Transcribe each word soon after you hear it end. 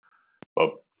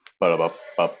Let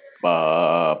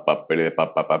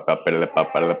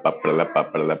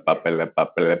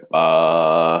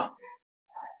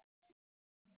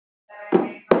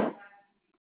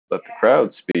the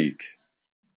crowd speak.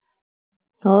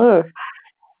 Hello.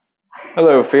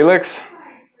 Hello, Felix.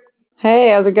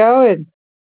 Hey, how's it going?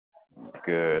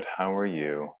 Good. How are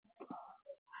you?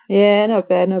 Yeah, not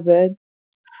bad, not bad.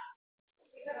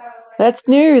 That's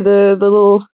new, the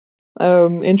little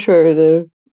intro, the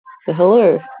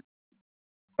hello.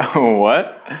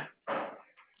 What?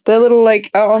 The little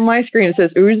on my screen it says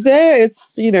who's there?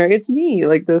 It's me,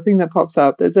 like the thing that pops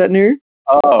up. Is that new?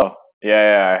 Oh,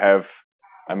 yeah.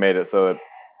 I made it so that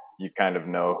you kind of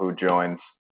know who joins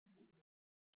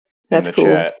in That's the cool.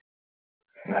 chat.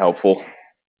 Helpful.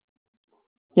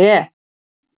 Yeah.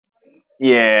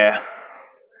 Yeah.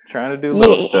 Trying to do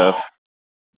little stuff.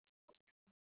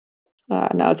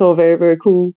 No, it's all very, very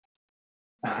cool.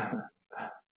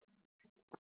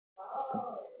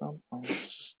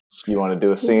 You want to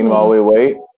do a scene while we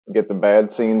wait? Get the bad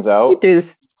scenes out? Do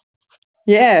this.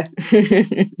 Yeah.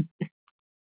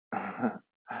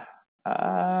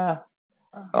 I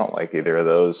don't like either of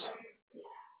those.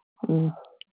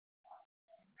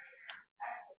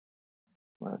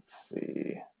 Let's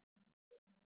see.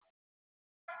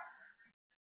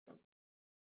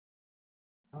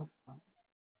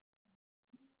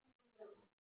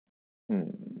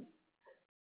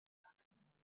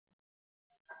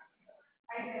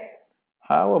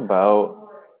 How about...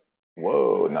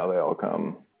 Whoa, now they all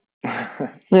come.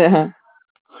 Yeah.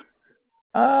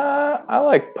 I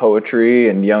like poetry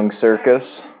and Young Circus.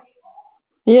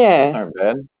 Yeah. Those aren't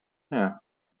bad. Yeah.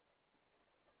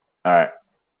 All right.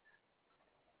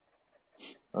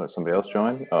 Oh, somebody else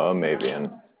joined? Oh, maybe.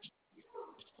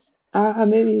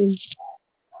 Maybe.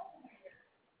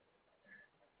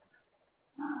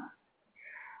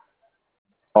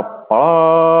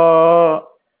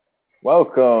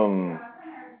 Welcome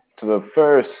to the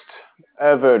first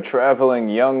ever traveling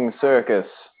Young Circus.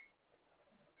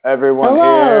 Everyone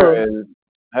here is...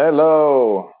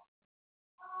 Hello.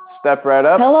 Step right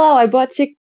up. Hello, I bought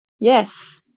chick. Yes.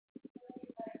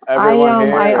 Everyone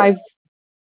here...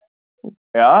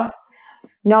 Yeah?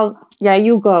 No, yeah,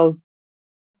 you go.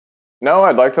 No,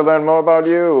 I'd like to learn more about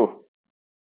you.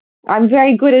 I'm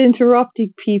very good at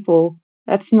interrupting people.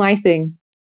 That's my thing.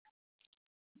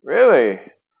 Really?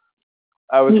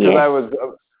 I was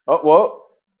whoa.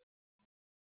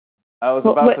 I was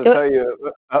about to tell you.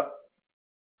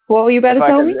 What were you about to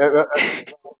tell me?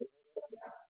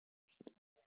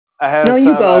 I had no,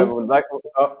 you go. I would like.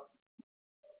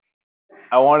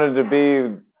 I wanted to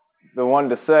be the one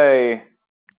to say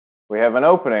we have an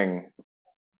opening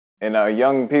in our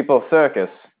young people circus.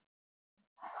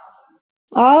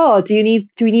 Oh, do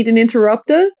we need an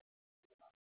interrupter?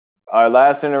 Our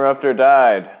last interrupter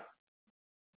died.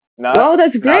 Oh,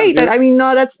 that's great. I mean,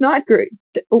 no, that's not great.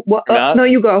 No,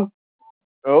 you go.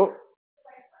 Oh,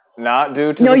 not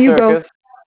due to no, the you circus.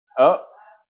 Go. Oh.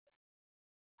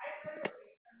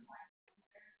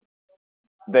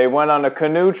 They went on a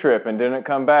canoe trip and didn't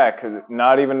come back.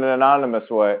 Not even in an ominous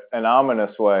way.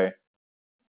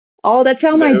 Oh, that's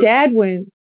how my dad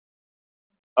went.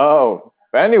 Oh,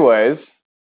 anyways,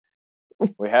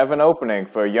 we have an opening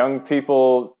for young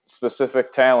people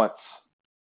specific talents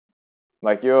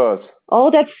like yours.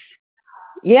 Oh,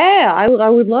 yeah, I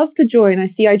would love to join.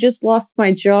 I just lost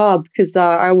my job because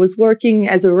I was working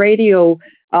as a radio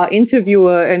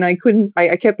interviewer and I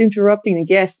kept interrupting the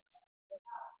guests.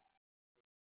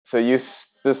 So you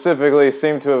specifically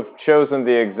seem to have chosen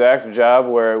the exact job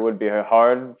where it would be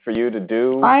hard for you to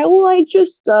do? I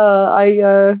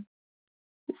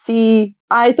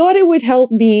thought it would help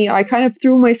me. I kind of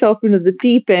threw myself into the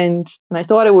deep end and I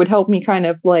thought it would help me kind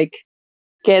of like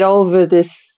get over this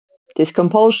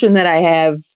compulsion that I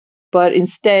have. But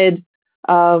instead,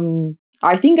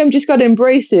 I think I'm just going to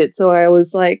embrace it. So I was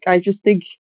like, I just think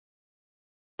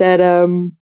that,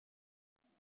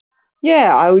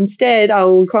 I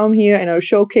will come here and I'll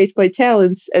showcase my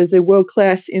talents as a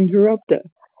world-class interrupter.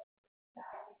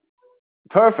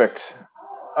 Perfect.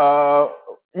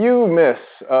 You, miss,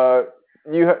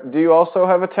 do you also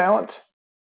have a talent?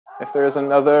 If there's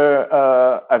another,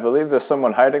 I believe there's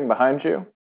someone hiding behind you.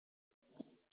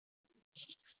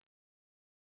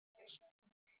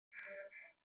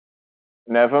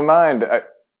 Never mind.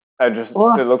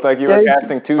 It looked like you were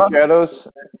casting two shadows,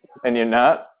 and you're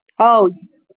not. Oh,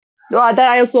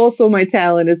 that is also my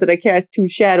talent, is that I cast two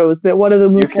shadows, but one of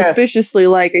them looks suspiciously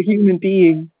like a human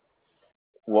being.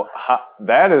 Well,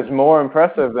 that is more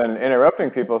impressive than interrupting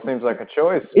people. Seems like a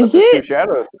choice. Is it? Two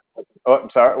shadows. Oh, I'm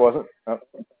sorry, it wasn't.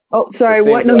 Oh, sorry,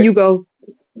 what? No, you go.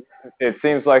 it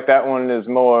seems like that one is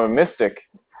more mystic.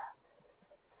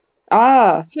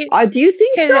 Do you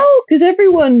think Hello. so? Because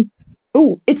everyone...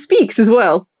 Oh, it speaks as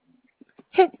well.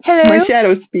 Hello. My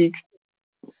shadow speaks.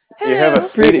 Hello. You have a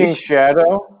speaking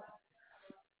shadow?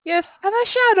 Yes, I'm a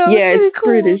shadow. Yeah, it's really it's cool.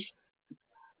 British.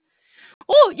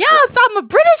 Oh yes, I'm a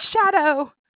British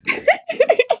shadow.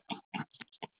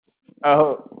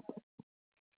 Oh,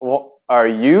 well, are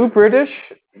you British?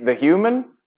 The human?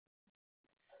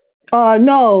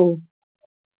 No.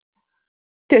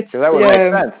 That's, Because that would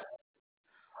make sense.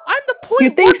 I'm the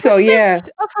You 0.1% think so, yeah.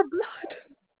 of her blood.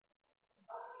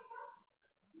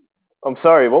 I'm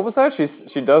sorry, what was that?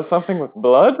 She does something with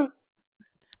blood?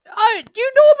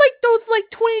 You know, like those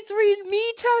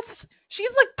 23andMe tests. She's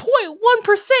like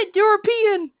 0.1%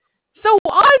 European. So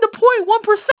I'm the 0.1%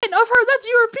 of her that's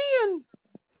European.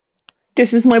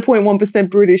 This is my 0.1%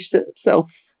 British self.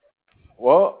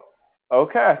 Well,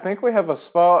 okay, I think we have a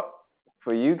spot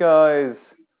for you guys.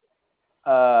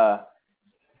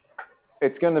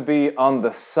 It's going to be on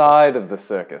the side of the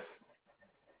circus.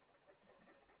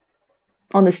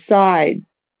 On the side.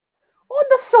 On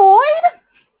the side?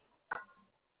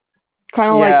 Kind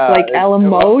of Yeah, like Alan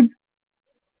mode.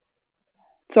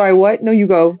 Sorry, what? No, you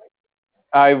go.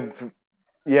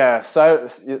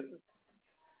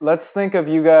 Let's think of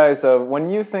you guys, when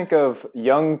you think of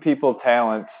young people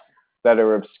talents that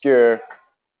are obscure,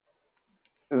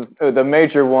 the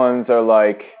major ones are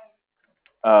like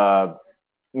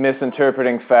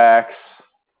misinterpreting facts,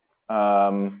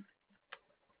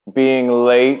 being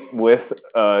late with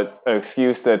an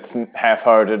excuse that's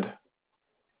half-hearted,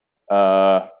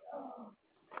 not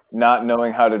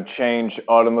knowing how to change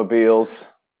automobiles.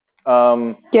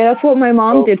 Yeah, that's what my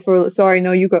mom did for... Sorry,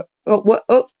 no, you go. Oh, what?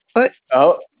 Oh, what?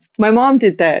 Oh. My mom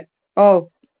did that.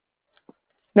 Oh.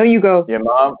 No, you go.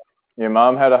 Your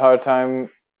mom had a hard time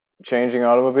changing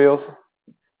automobiles?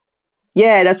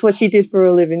 Yeah, that's what she did for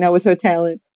a living. That was her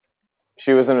talent.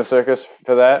 She was in a circus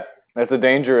for that? That's a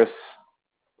dangerous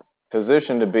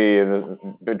position to be in.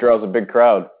 It draws a big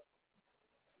crowd.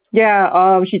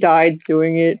 Yeah, she died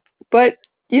doing it. But,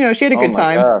 you know, she had a good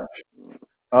time. Gosh.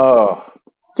 Oh.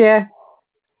 Yeah.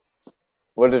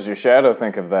 What does your shadow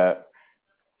think of that?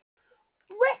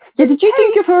 Yeah, did you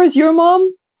think of her as your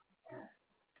mom?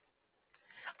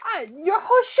 Your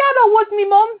whole shadow was me,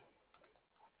 Mom.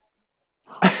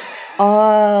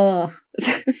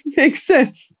 Makes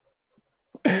sense.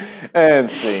 And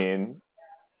scene.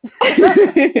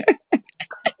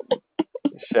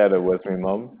 Shadow was me,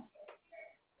 Mom.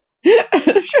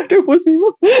 Shadow was me,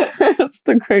 Mom. That's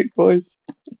the great voice.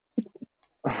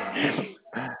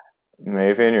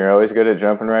 Maybe, you're always good at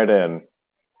jumping right in.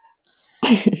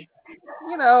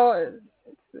 You know,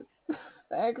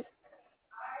 thanks.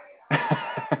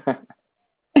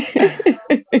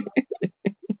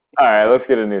 All right, let's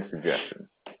get a new suggestion.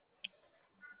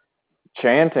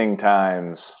 Chanting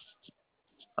times.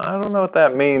 I don't know what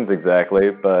that means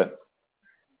exactly, but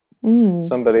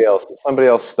somebody else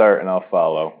start and I'll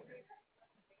follow.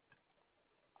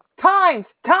 Times.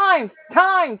 Are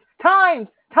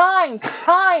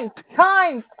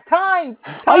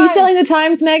you selling the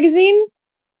Times magazine?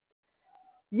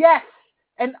 Yes,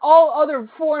 and all other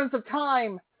forms of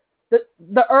time.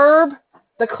 The herb,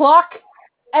 the clock,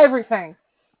 everything.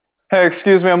 Hey,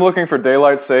 excuse me, I'm looking for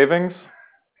daylight savings.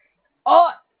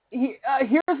 Oh, here's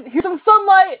some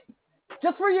sunlight,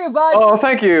 just for you, bud. Oh,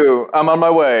 thank you. I'm on my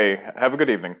way. Have a good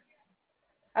evening.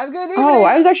 Have a good evening. Oh,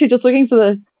 I was actually just looking for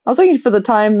the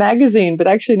Time magazine, but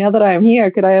actually now that I am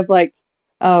here, could I have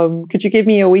could you give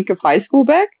me a week of high school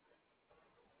back?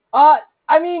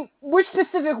 I mean, which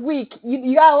specific week?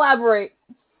 You gotta elaborate.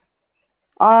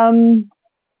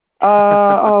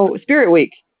 Spirit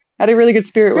Week. I had a really good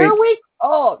Spirit Week.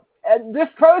 Oh, there's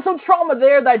probably some trauma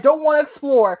there that I don't want to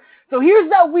explore. So here's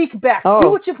that week back. Oh. Do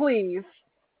what you please.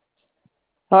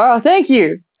 Oh, thank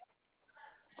you.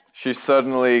 She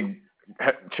suddenly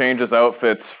changes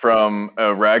outfits from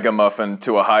a ragamuffin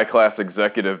to a high-class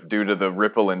executive due to the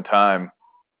ripple in time.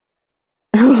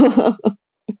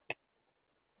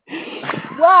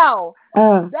 Wow.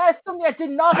 That's something I did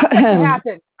not expect to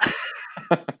happen.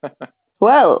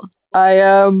 Well, I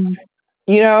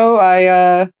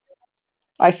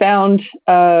found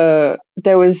I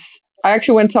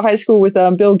actually went to high school with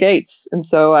Bill Gates, and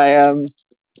so I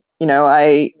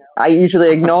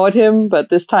usually ignored him, but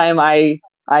this time I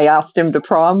asked him to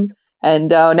prom, and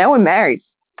now we're married.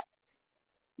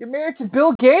 You're married to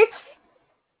Bill Gates?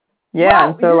 Yeah, wow,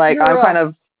 and so I'm kind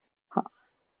of.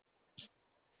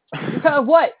 You're kind of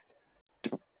what?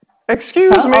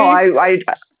 Excuse me. Oh,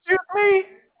 Excuse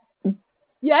me.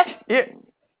 Yes. Yeah.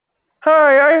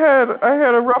 Hi, I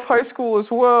had a rough high school as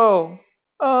well.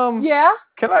 Yeah.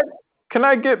 Can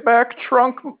I get back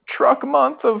truck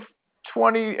month of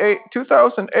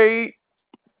 2008?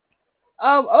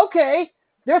 Okay.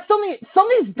 There's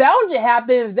something's bound to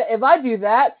happen if I do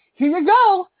that. Here you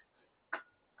go.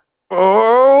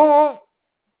 Oh.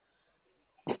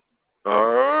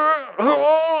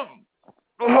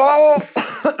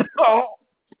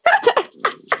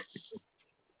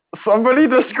 Somebody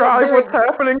describe what's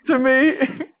happening to me.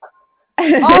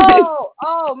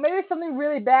 Maybe something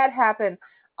really bad happened.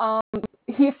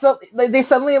 They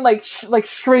suddenly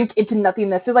shrink into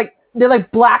nothingness. They're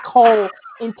like black hole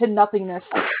into nothingness.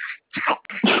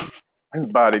 His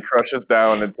body crushes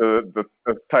down into the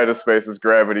tightest spaces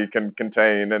gravity can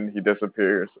contain, and he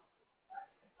disappears.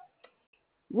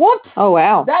 What? Oh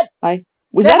wow!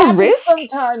 Was that a risk?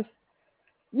 Sometimes.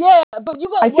 Yeah, but you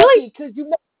got lucky because you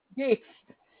met Gates.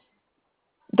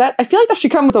 I feel like that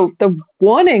should come with the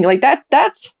warning. Like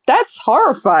that's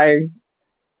horrifying.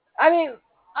 I mean,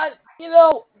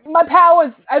 my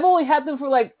powers. I've only had them for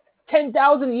like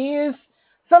 10,000 years.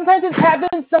 Sometimes it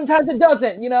happens, sometimes it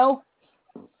doesn't.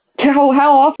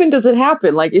 How often does it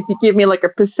happen? Like if you give me like a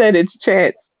percentage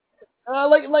chance.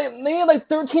 Maybe like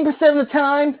 13% of the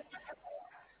time.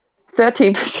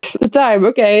 13% of the time.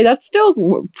 Okay, that's still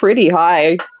pretty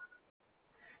high.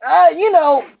 I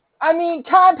mean,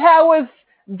 time powers.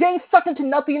 Getting sucked into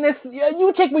nothingness.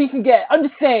 You take what you can get. I'm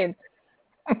just saying.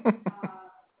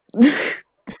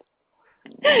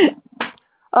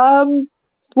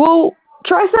 Well,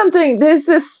 try something. There's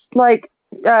this like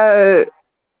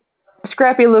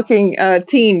scrappy looking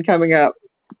teen coming up.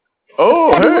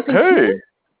 Oh,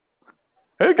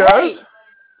 hey guys.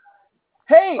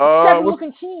 Hey, scrappy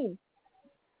looking teen.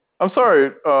 I'm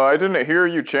sorry, I didn't hear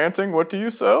you chanting. What do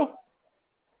you sell?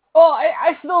 Oh,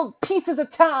 I sell pieces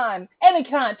of time, any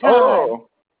kind of time. Oh,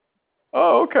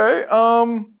 okay.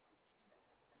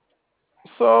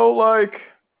 So like,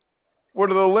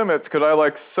 what are the limits? Could I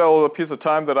like sell a piece of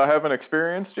time that I haven't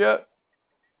experienced yet?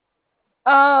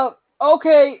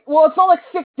 Okay. Well, it's not like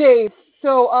 6 days,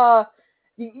 so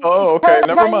okay.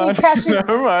 Never mind.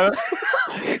 Never mind.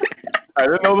 I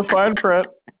didn't know the fine print.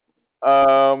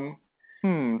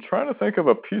 Trying to think of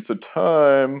a piece of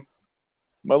time.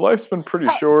 My life's been pretty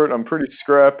short. I'm pretty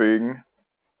scrappy.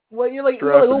 Well, you're like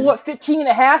what, 15 and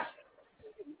a half?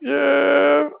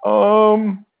 Yeah.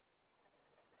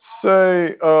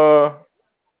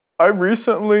 I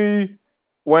recently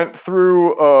went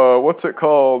through what's it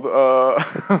called?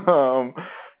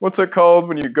 What's it called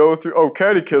when you go through? Oh,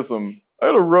 catechism. I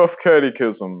had a rough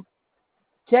catechism.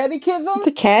 Catechism? What's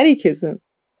a catechism?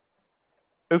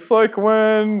 It's like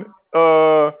when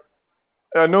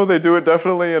I know they do it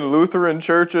definitely in Lutheran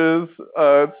churches.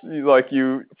 It's like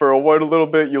you for a little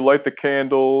bit you light the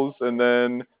candles and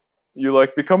then you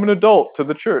like become an adult to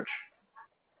the church.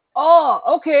 Oh,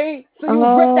 okay. So you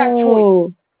regret that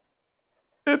choice.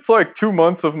 It's like 2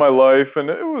 months of my life, and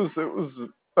it was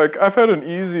like I've had an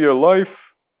easier life.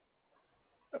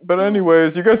 But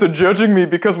anyways, you guys are judging me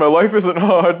because my life isn't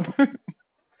hard.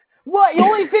 What? You're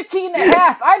only 15 and a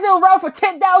half. I've been around for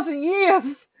 10,000 years.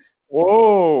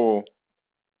 Whoa.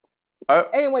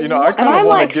 Anyway, I'm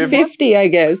like 50, I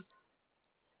guess.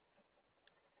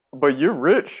 But you're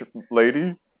rich,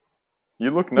 lady.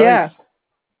 You look nice.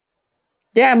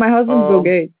 Yeah, my husband's Bill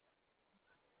Gates.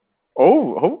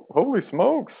 Oh, holy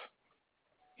smokes.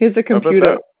 Here's a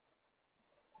computer.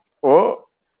 Oh.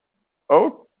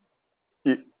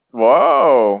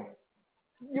 Wow.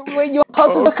 Wait, your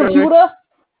husband's a computer?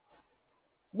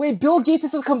 Wait, Bill Gates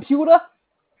is a computer?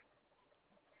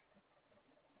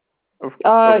 Of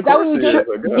course that what you do?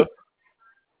 I guess.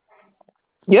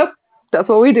 Yep, that's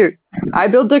what we do. I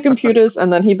build the computers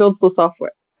and then he builds the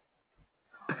software.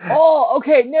 Oh,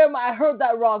 okay, never mind. I heard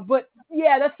that wrong, but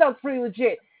yeah, that sounds pretty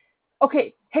legit.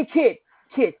 Okay, hey kid,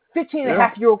 15 and a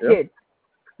half year old kid.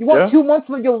 You want 2 months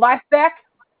of your life back?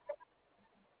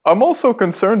 I'm also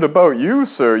concerned about you,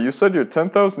 sir. You said you're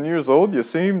 10,000 years old. You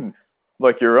seem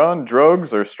like you're on drugs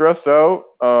or stressed out.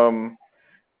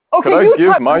 Okay, you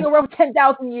tried being around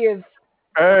 10,000 years.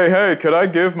 Hey, could I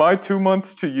give my 2 months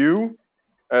to you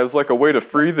as like a way to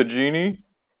free the genie?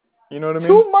 You know what I mean?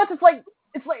 2 months is like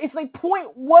it's like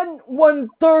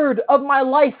 0.113 of my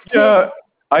life, kid. Yeah,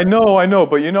 I know,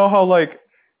 but you know how like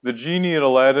the genie in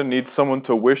Aladdin needs someone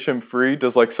to wish him free?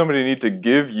 Does like somebody need to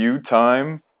give you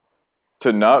time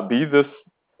to not be this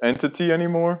entity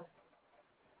anymore?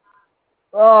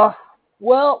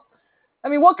 Well, I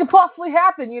mean, what could possibly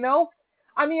happen, you know?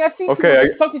 I mean, I've seen people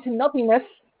get sucked into nothingness.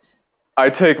 I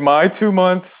take my 2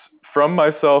 months from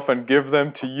myself and give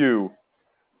them to you.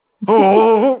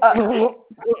 Oh,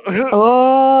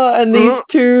 and these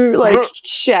two like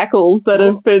shackles that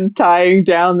have been tying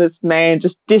down this man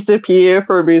just disappear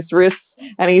from his wrists,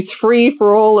 and he's free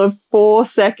for all of 4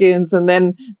 seconds, and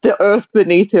then the earth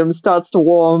beneath him starts to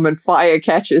warm and fire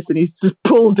catches, and he's just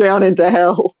pulled down into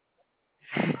hell.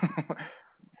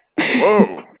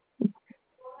 Whoa.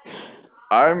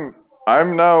 I'm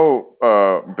now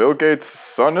Bill Gates'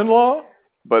 son-in-law,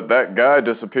 but that guy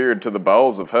disappeared to the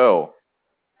bowels of hell.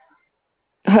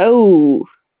 Oh,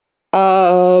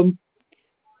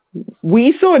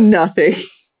 we saw nothing.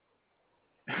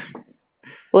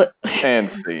 What?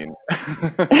 And scene.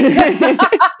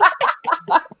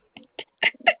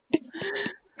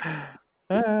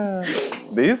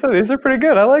 These are pretty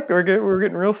good. I like we're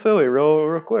getting real silly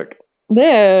real quick.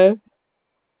 Yeah.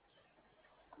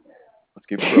 Let's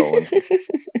keep it rolling.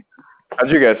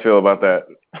 How'd you guys feel about that?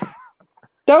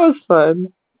 That was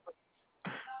fun.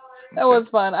 That was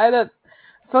fun. I felt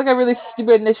like a really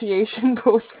stupid initiation, but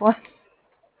it was fun.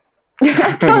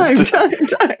 time.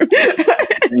 I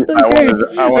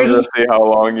wanted to see how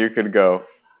long you could go.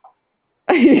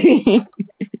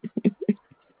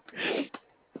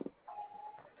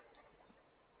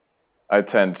 I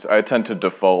tend to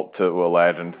default to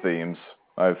Aladdin themes,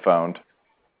 I've found.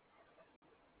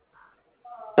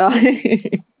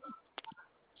 Okay,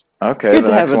 Good the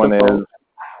next one is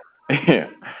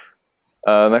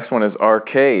next one is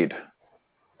arcade.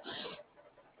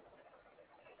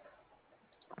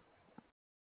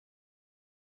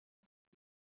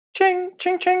 Ching,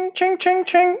 ching, ching, ching, ching,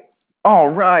 ching. All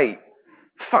right.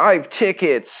 5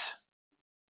 tickets.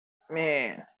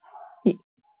 Man.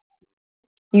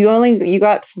 You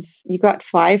got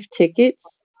 5 tickets?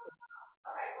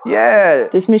 Yeah.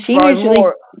 This machine 5 usually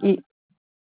more.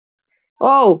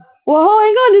 Oh, well,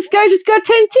 hang on. This guy just got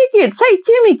 10 tickets. Hey,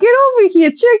 Timmy, get over here.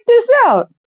 Check this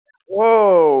out.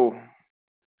 Whoa.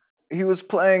 He was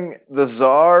playing the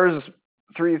Czars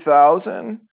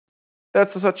 3000?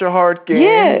 That's such a hard game.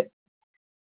 Yeah.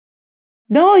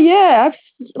 No, yeah.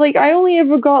 I only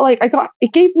ever got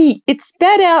it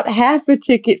spat out half a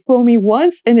ticket for me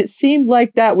once, and it seemed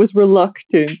like that was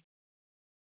reluctant.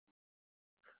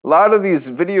 A lot of these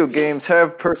video games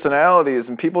have personalities,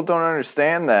 and people don't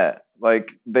understand that. Like,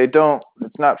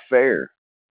 it's not fair.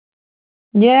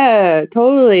 Yeah,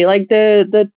 totally. Like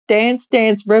the Dance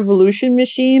Dance Revolution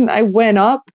machine, I went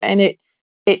up and it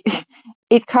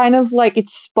kind of like it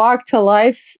sparked to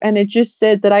life, and it just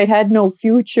said that I had no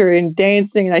future in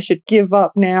dancing and I should give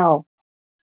up now.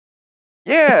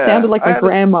 Yeah. It sounded like my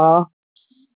grandma.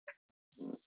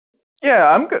 Yeah,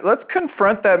 I'm good. Let's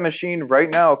confront that machine right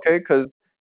now, okay? Because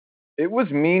it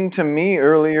was mean to me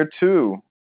earlier too.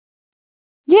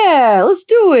 Yeah, let's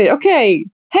do it. Okay.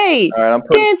 Hey, All right, I'm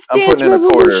Dance putting in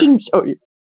Revolution. a quarter.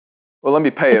 Well, let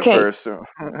me pay it first.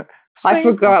 I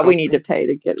forgot we need to pay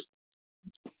to get it.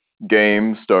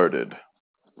 Game started.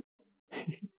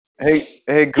 Hey,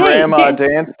 Grandma,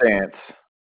 dance.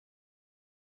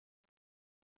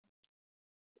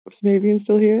 Maybe I'm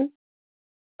still here.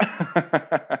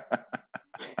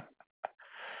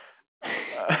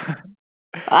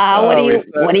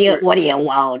 What do you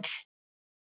want?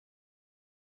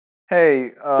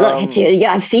 Hey, look at you.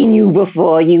 Yeah, I've seen you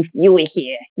before. You were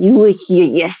here. You were here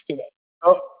yesterday.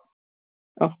 Oh.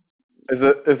 Is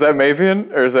that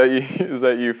Mavian, or is that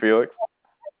you, Felix?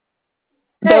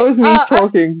 That was me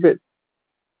talking, but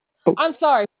I'm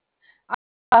sorry.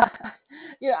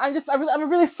 Yeah, I'm a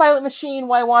really silent machine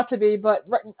when I want to be, but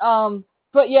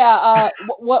yeah.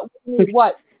 What?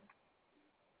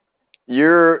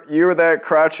 You're that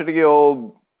crotchety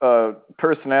old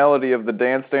personality of the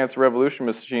Dance Dance Revolution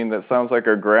machine that sounds like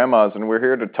our grandma's, and we're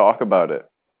here to talk about it.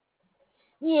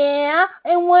 Yeah,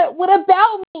 and what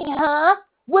about me, huh?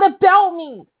 What about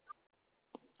me?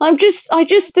 I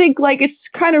just think like it's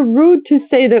kind of rude to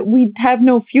say that we have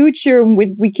no future and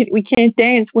we can't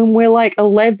dance when we're like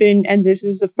 11 and this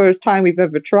is the first time we've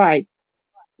ever tried.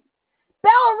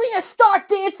 Ballerinas start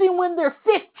dancing when they're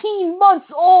 15 months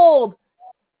old.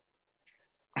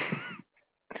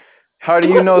 How do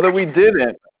you know that we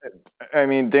didn't? I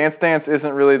mean, dance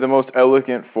isn't really the most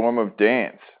elegant form of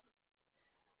dance.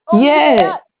 Oh,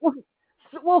 yeah.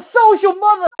 Well, so's your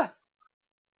mother.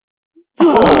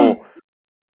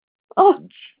 Oh,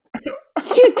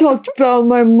 you talked about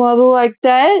my mother like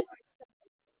that.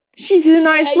 She's a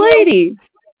nice lady.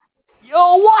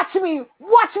 Yo, watch me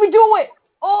do it.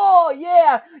 Oh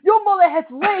yeah, your mother has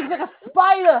legs like a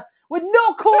spider with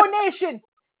no coordination.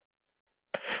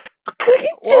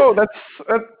 Whoa,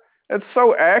 that's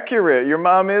so accurate. Your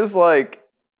mom is like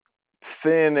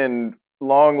thin and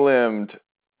long-limbed.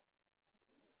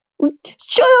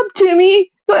 Shut up,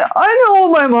 Timmy. But I know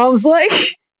what my mom's like.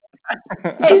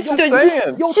 I'm just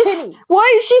saying. Yo, Timmy. Why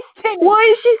is she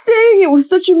saying it with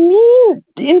such a mean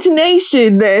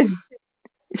intonation then?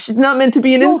 She's not meant to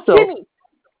be an Yo, insult. Timmy.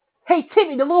 Hey,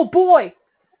 Timmy, the little boy.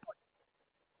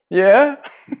 Yeah?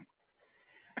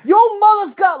 Your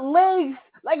mother's got legs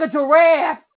like a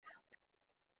giraffe.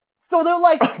 So they're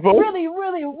like really,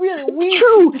 really, really weak.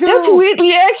 True. Too. That's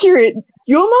weirdly accurate.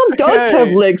 Your mom does have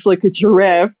legs like a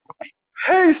giraffe.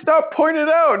 Hey, stop pointing it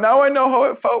out. Now I know how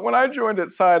it felt when I joined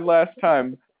its side last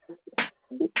time.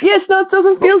 Yes, that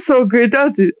doesn't feel so good,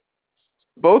 does it?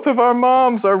 Both of our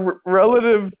moms are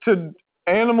relative to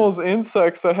animals,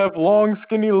 insects that have long,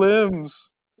 skinny limbs.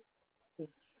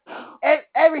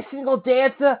 Every single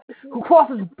dancer who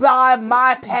crosses by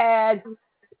my pad,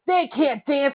 they can't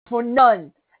dance for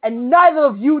none. And neither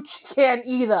of you can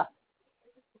either.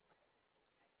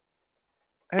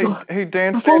 Hey,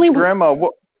 Dance Grandma,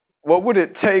 what would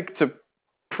it take to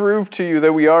prove to you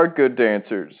that we are good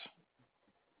dancers?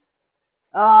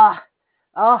 I've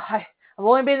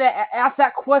only been asked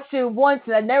that question once,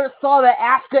 and I never saw that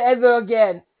asker ever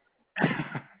again.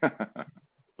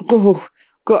 Oh,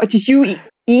 God, did you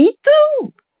eat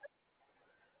them?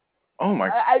 Oh, my...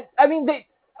 I mean,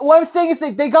 what I'm saying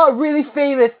is they got really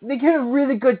famous. They became a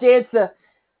really good dancer.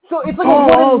 So it's like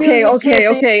okay.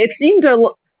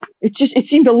 It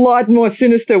seemed a lot more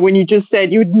sinister when you just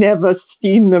said you'd never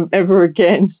seen them ever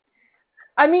again.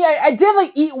 I mean, I did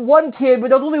like eat one kid,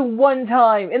 but that was only one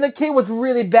time, and the kid was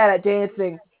really bad at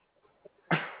dancing.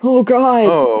 Oh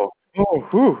God.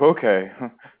 Okay.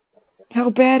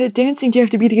 How bad at dancing do you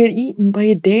have to be to get eaten by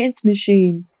a dance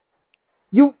machine?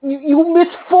 You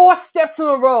missed 4 steps in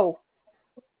a row.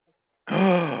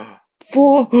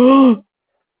 4?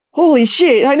 Holy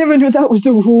shit! I never knew that was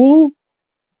the rule.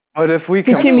 But if we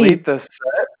complete the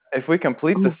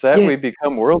set, we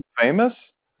become world famous.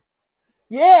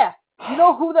 Yeah. You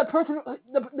know who that person?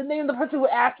 The name of the person who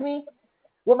asked me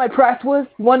what my price was?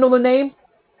 You want to know the name?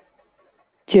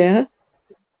 Yeah.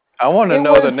 I want to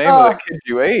know the name of the kid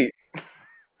you ate.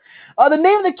 The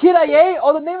name of the kid I ate?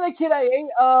 Oh, the name of the kid I ate?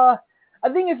 I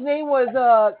think his name was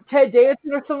Ted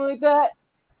Danson or something like that.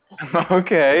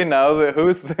 Okay, now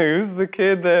who's the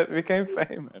kid that became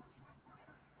famous?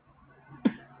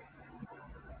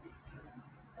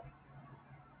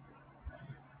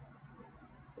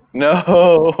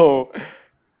 No.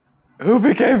 Who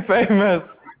became famous?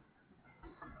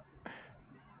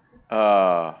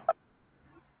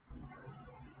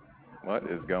 What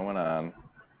is going on?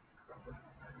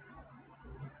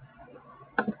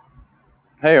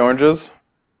 Hey, oranges.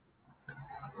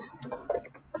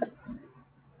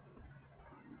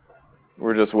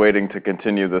 We're just waiting to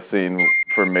continue the scene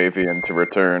for Mavian to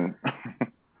return.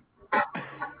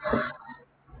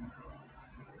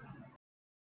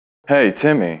 Hey,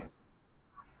 Timmy.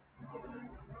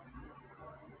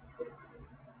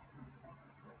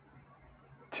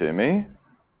 Timmy?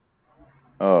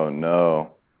 Oh,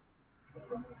 no.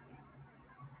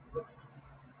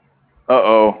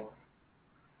 Uh-oh.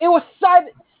 It was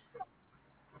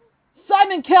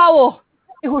Simon Cowell.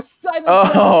 It was Simon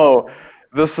Cowell. Oh,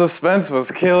 the suspense was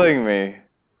killing me.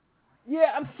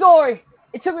 Yeah, I'm sorry.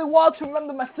 It took me a while to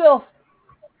remember myself.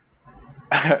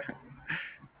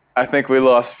 I think we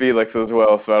lost Felix as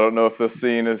well, so I don't know if this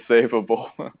scene is savable.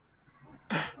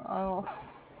 Oh,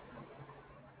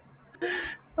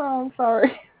 I'm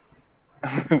sorry.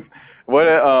 What,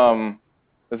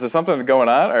 is there something going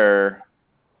on, or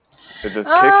it just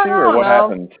kicks you, or what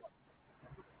happened?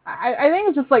 I think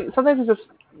it's just like, sometimes it just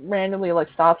randomly like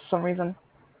stops for some reason.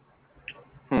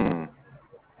 Am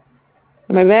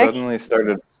I back? Suddenly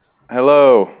started.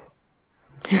 Hello.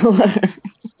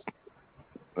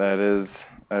 That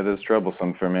is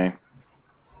troublesome for me.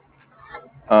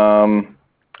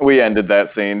 We ended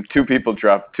that scene. 2 people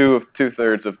dropped.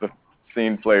 2/3 of the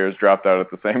scene players dropped out at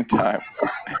the same time.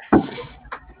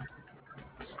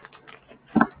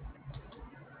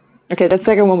 Okay, that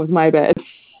second one was my bad.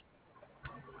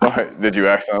 Did you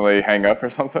accidentally hang up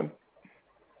or something?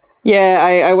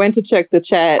 Yeah, I went to check the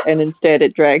chat, and instead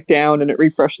it dragged down and it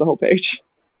refreshed the whole page.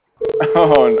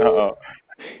 Oh, no.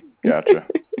 Gotcha.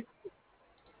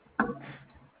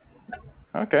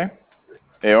 Okay.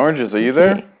 Hey, Oranges, are you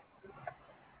there?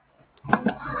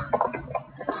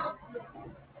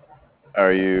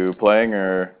 Are you playing,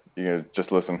 or you gonna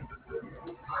just listen?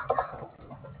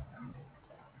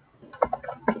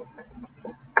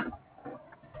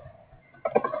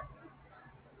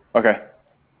 Okay.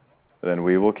 Then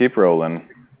we will keep rolling.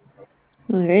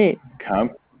 All right.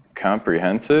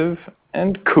 Comprehensive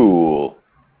and cool.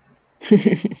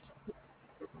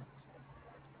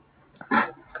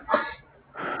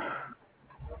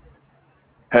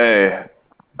 Hey,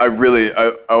 I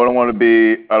don't want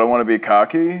to be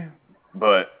cocky,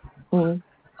 but Mm.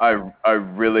 I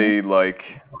really like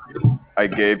I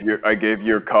gave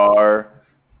your car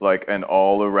like an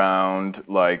all around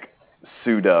like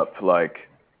suit up, like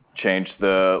changed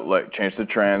the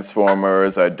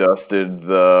transformers, I dusted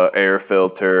the air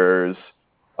filters,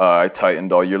 I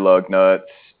tightened all your lug nuts,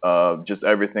 just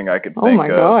everything I could Oh think my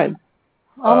of. god.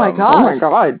 Oh my Um, god. Oh my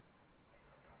god.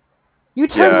 You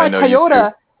turned Yeah, my I know you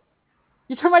Toyota.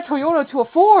 You turned my Toyota to a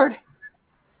Ford.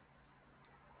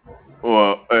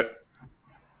 Well,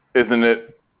 isn't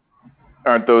it?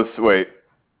 Aren't those? Wait.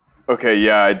 Okay,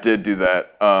 yeah, I did do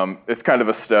that. It's kind of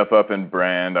a step up in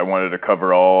brand. I wanted to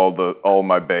cover all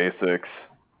my basics.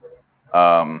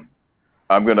 You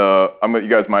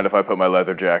guys mind if I put my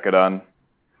leather jacket on?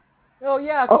 Oh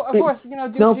yeah, Oh, of course. You know,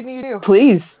 do no, what you need to do.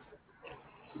 please.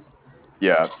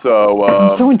 Yeah. So,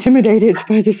 I'm so intimidated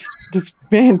by this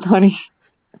man, honey.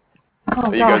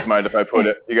 Oh you god. guys mind if I put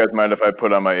it? You guys mind if I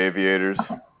put on my aviators?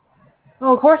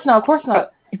 Oh, of course not. Of course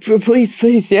not. Please,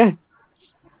 yeah.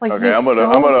 Like Okay, you, I'm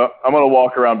gonna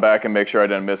walk around back and make sure I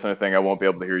didn't miss anything. I won't be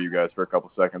able to hear you guys for a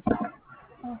couple seconds.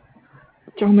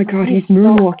 Oh my god, he's He's so-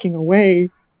 moonwalking away.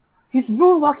 He's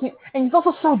moonwalking, and he's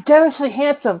also so devilishly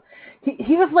handsome.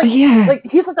 He was like Yeah.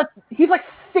 he's like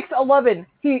 6'11".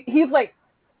 He's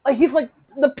like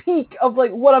the peak of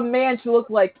like what a man should look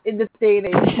like in this day and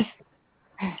age.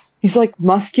 He's like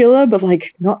muscular, but like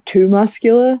not too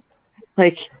muscular.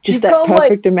 Like just He's that got, like-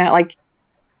 perfect amount. Like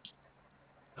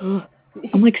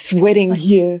I'm like sweating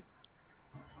here.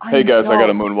 Hey guys, I got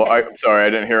a know. moonwalk. Sorry, I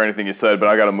didn't hear anything you said, but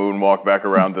I got a moonwalk back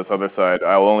around this other side.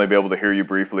 I'll only be able to hear you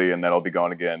briefly, and then I'll be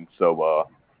gone again. So,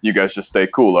 you guys just stay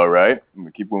cool, all right? I'm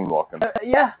gonna keep moonwalking.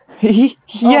 Yeah.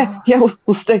 Yeah,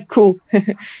 we'll stay cool.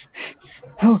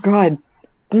 Oh god,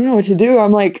 I don't know what to do.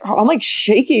 I'm like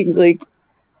shaking. Like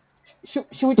Should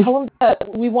we tell him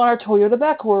that we want our Toyota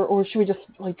back, or should we just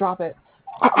like drop it?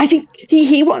 I think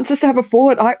he wants us to have a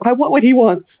Ford. I want what he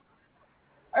wants.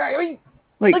 I mean,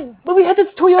 Like but we had this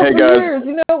Toyota Hey, for guys. years,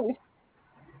 you know.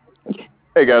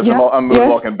 Hey guys, Yeah, I'm yeah.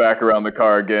 moonwalking back around the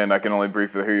car again. I can only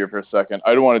briefly hear you for a second.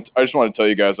 I just want to tell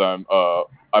you guys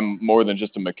I'm more than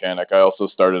just a mechanic. I also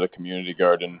started a community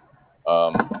garden.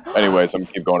 Anyways, I'm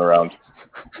gonna keep going around.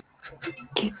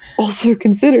 also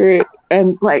considerate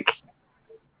and like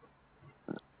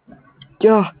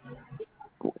yeah.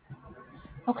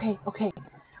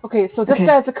 Okay. So this Okay.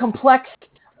 guy's a complex,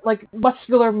 like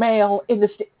muscular male in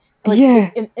this, like Yeah.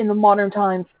 in the modern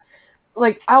times.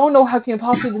 Like I don't know how he can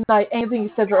possibly deny anything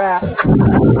he says or asks.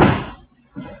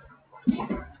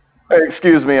 Hey,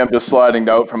 excuse me, I'm just sliding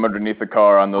out from underneath the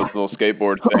car on those little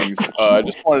skateboard things. I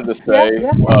just wanted to say,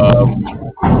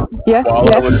 Yeah.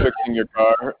 while I was fixing your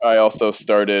car, I also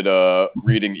started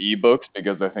reading ebooks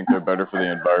because I think they're better for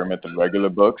the environment than regular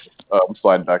books. I'm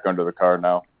sliding back under the car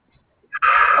now.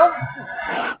 Oh,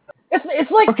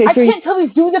 it's like Okay, I so can't tell if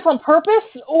he's doing this on purpose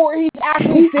or he's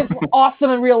actually this awesome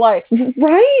in real life.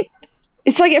 Right?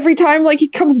 It's like every time like he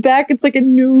comes back, it's like a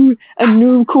new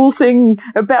cool thing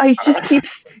about. He just keeps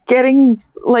getting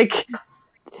like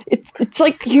it's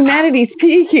like humanity's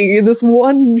peaking in this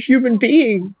one human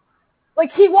being.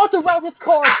 Like he walked around his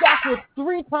car backwards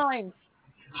 3 times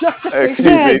just to Hey, say excuse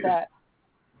something me. like that.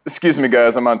 Excuse me,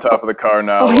 guys. I'm on top of the car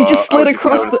now. Oh, he just I was slid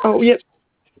across the. Oh, yep.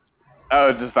 I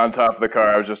was just on top of the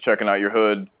car. I was just checking out your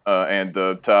hood and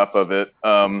the top of it.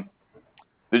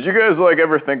 Did you guys like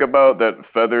ever think about that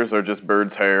feathers are just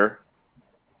birds' hair?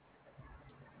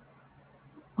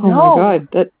 Oh No. my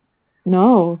god,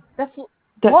 no. That's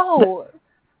That, whoa.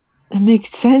 that makes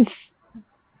sense.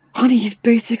 Honey, he's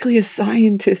basically a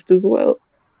scientist as well.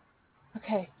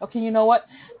 Okay, you know what?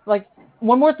 Like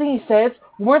one more thing he says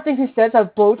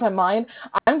that blows my mind.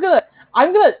 I'm gonna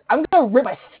rip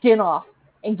my skin off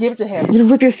and give it to him. You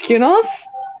gonna rip your skin off?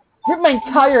 Rip my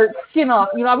entire skin off.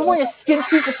 You know, I've been wearing a skin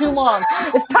suit for too long.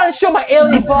 It's time to show my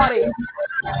alien body.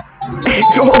 Hey,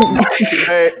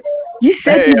 You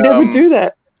said you'd never do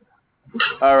that.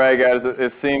 all right, guys.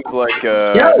 It seems like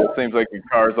your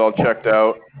car's all checked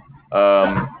out.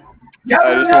 I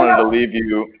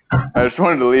just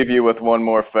wanted to leave you with one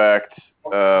more fact.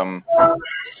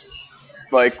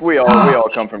 Like we all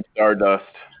come from Stardust.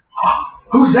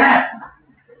 Who's that?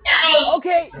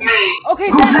 Okay, that's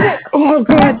it. Oh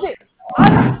god. That's it.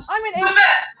 I'm an alien.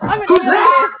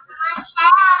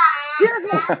 Here's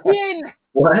my skin.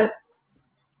 What?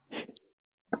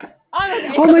 I'm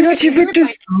an Oh my god, you ripped his.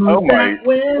 Oh my!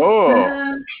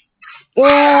 Oh.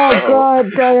 Oh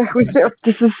god,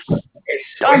 this is.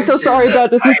 I'm so sorry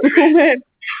about this, Mr. Coolman.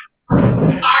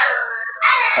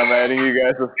 I'm adding you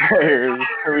guys as players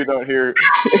so we don't hear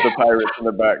the pirates in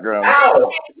the background.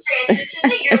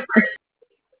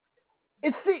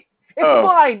 It's Oh.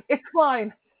 fine. It's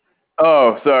fine.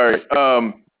 Oh, sorry.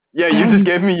 Yeah, you just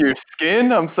gave me your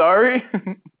skin? I'm sorry?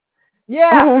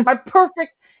 Yeah, my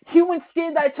perfect human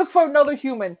skin that I took from another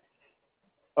human.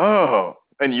 Oh,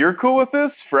 and you're cool with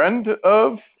this? Friend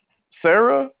of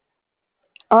Sarah?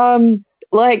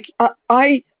 Like,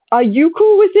 are you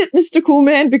cool with it, Mr.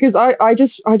 Coolman? Because I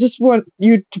just want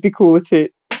you to be cool with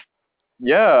it.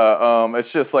 Yeah,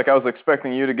 it's just like I was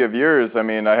expecting you to give yours. I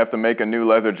mean, I have to make a new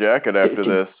leather jacket after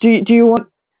this. Do you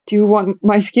want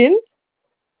my skin?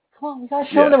 Come on, we gotta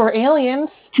show them we're aliens.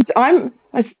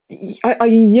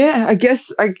 Yeah, I guess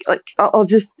I'll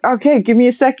just, okay, give me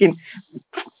a second.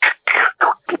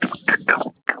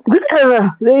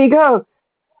 There you go.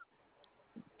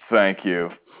 Thank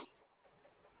you.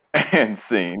 And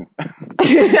scene.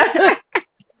 I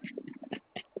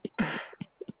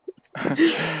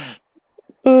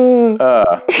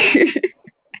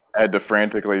had to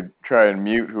frantically try and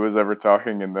mute who was ever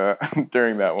talking in the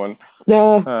during that one.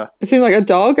 It seemed like a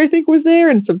dog, I think, was there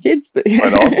and some kids. But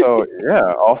also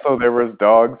there was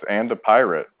dogs and a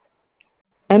pirate.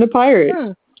 And a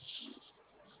pirate.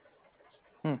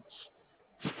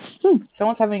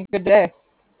 Someone's having a good day.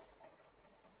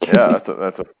 Yeah,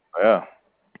 that's a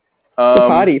the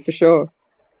party for sure.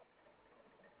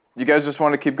 You guys just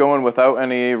want to keep going without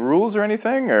any rules or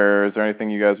anything, or is there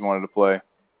anything you guys wanted to play?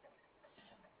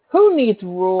 Who needs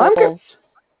rules?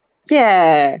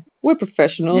 Yeah, we're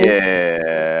professionals.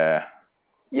 Yeah.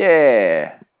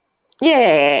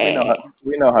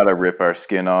 We know how to rip our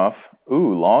skin off.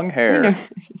 Ooh, long hair.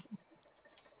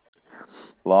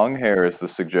 Long hair is the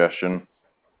suggestion.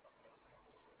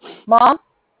 Mom?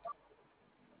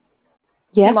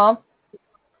 Yeah. Hey, Mom?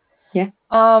 Yeah.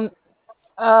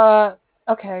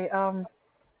 Okay,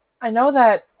 I know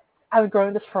that I've been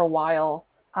growing this for a while.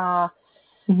 I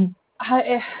don't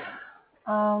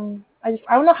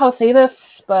know how to say this,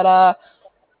 but I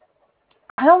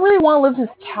don't really want to live in this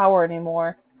tower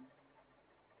anymore.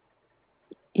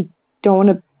 You don't want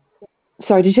to...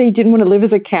 Sorry, did you say you didn't want to live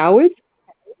as a coward?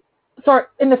 Sorry,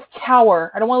 in this tower.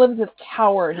 I don't want to live in this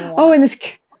tower anymore. Oh, in this...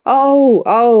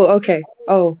 okay.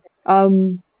 Oh,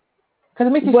 because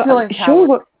it makes you feel like a sure.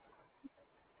 coward.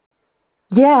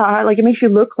 Yeah, it makes you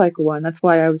look like one. That's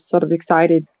why I was sort of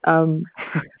excited. Yeah,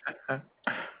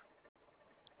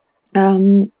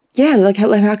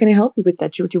 how can I help you with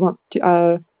that? Do you want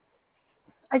to?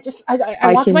 I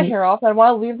want my hair off. And I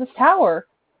want to leave this tower.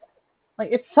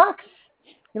 It sucks.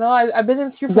 I've been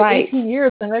in here for 18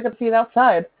 years, and I can see it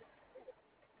outside.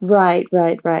 Right. You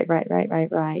want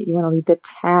to leave the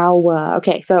tower.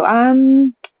 Okay, so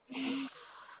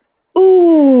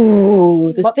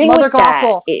the thing Mother with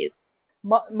Gothel. that is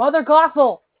Mother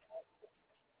Gothel.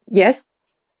 Yes.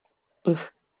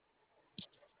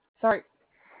 Sorry.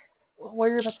 What are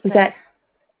you about to say?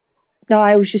 No,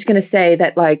 I was just going to say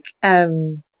that, if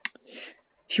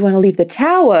you want to leave the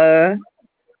tower,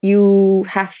 you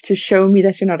have to show me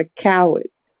that you're not a coward.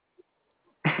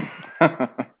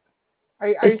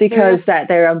 It's because that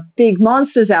there are big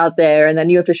monsters out there, and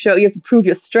then you have to prove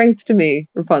your strength to me,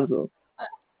 Rapunzel.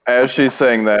 As she's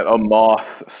saying that, a moth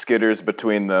skitters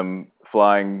between them,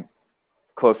 flying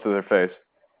close to their face.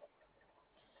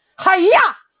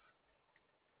 Hiya!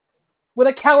 Would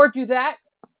a coward do that?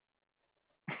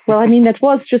 Well, I mean, that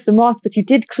was just a moth, but you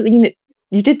did clean it.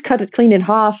 You did cut it clean in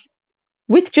half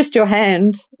with just your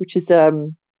hand, which is I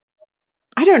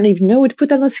don't even know what to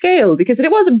put on the scale because it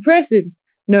was impressive,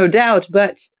 no doubt,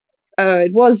 but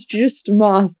it was just a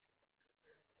moth.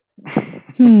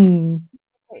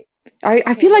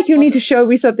 I feel like you need to show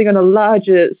me something on a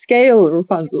larger scale,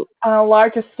 Rapunzel. On a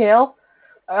larger scale?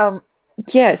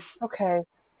 Yes. Okay.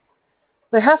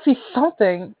 There has to be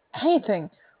something, anything.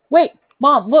 Wait,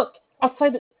 Mom, look,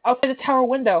 outside the tower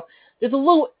window. There's a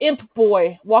little imp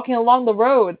boy walking along the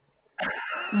road.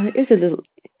 It is a little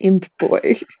imp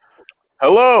boy.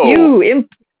 Hello. You imp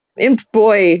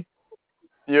boy.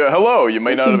 Yeah, hello. You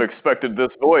may not have expected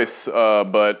this voice,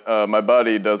 but my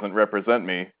body doesn't represent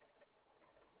me.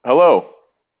 Hello.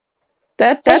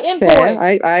 That's hey, imp fair.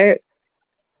 Boy.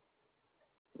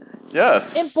 Yes.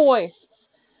 Imp boy.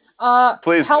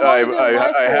 Please, how long have you been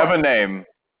alive I for? have a name.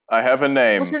 I have a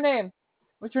name.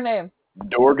 What's your name?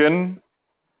 Dorgan.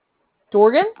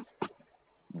 Dorgan?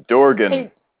 Dorgan.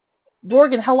 Hey,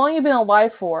 Dorgan, how long have you been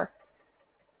alive for?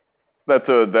 I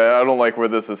don't like where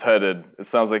this is headed. It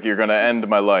sounds like you're going to end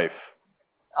my life.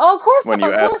 Oh, of course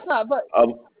not. But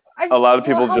a lot of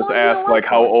people just ask,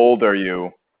 how old are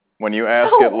you? When you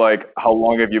ask it, how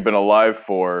long have you been alive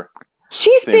for?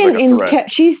 She's Seems been like a in. threat.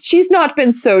 She's not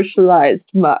been socialized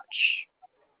much.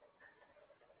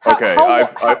 Okay,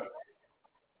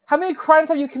 How many crimes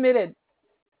have you committed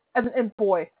as an imp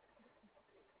boy?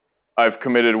 I've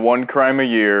committed 1 crime a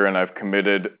year, and I've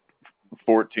committed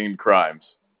 14 crimes.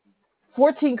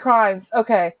 14 crimes.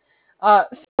 Okay.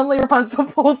 Suddenly Rapunzel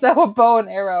pulls out a bow and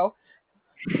arrow.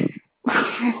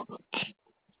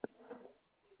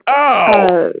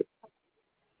 Oh!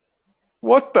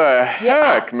 What the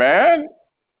Yeah. heck, man?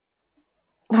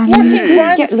 14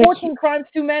 crimes yeah, is 14 crimes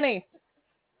too many.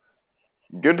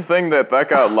 Good thing that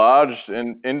got lodged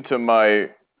into my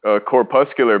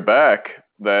corpuscular back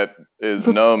that is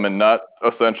numb and not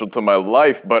essential to my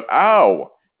life, but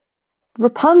ow!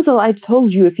 Rapunzel, I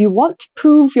told you, if you want to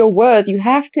prove your worth, you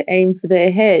have to aim for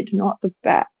their head, not the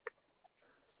back.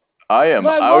 I am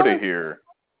But I out wanted- of here.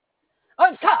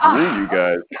 Screw you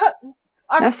guys.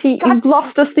 Now see, you've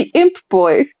lost us the imp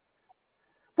boy.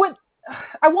 What?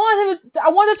 I wanted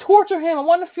to torture him. I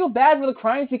wanted to feel bad for the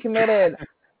crimes he committed.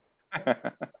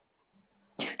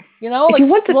 You know, If like you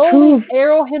want to slowly prove-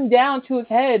 arrow him down to his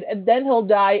head, and then he'll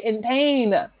die in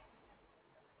pain.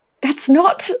 That's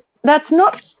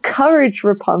not courage,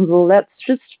 Rapunzel. That's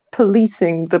just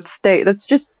policing the state. That's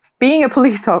just being a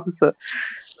police officer.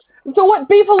 So what?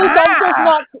 Being a police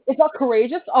officer is not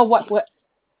courageous? Oh, what?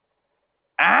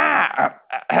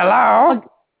 Hello?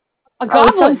 A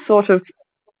goblin? Some sort of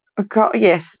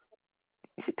yes.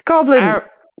 Goblin.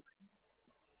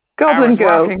 Goblin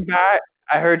girl. walking by.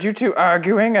 I heard you two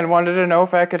arguing and wanted to know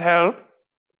if I could help.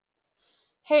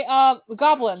 Hey,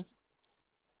 goblin.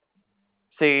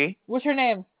 See? What's your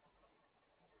name?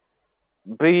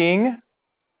 Bing.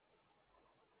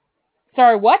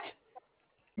 Sorry, what?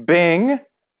 Bing.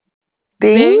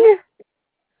 Bing?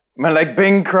 Like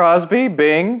Bing Crosby,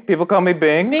 Bing. People call me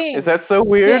Bing. Bing. Is that so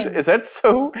weird? Bing. Is that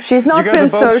so? She's not you guys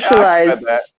been are both shocked socialized.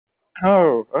 by that.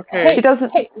 Oh, okay. Hey, She doesn't.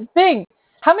 Hey, Bing.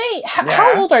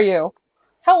 How old are you?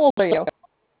 How old are you?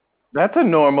 That's a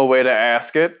normal way to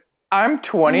ask it. I'm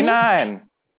 29.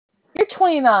 You're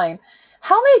 29.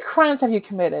 How many crimes have you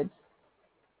committed?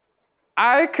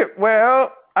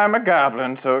 Well, I'm a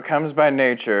goblin, so it comes by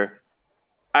nature.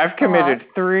 I've committed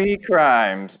 3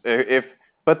 crimes,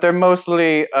 but they're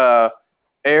mostly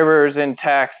errors in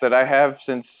tax that I have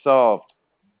since solved.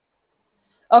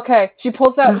 Okay, she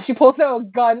pulls out a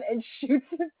gun and shoots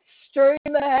him straight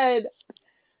in the head.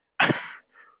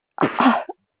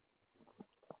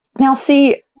 Now,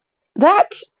 see, that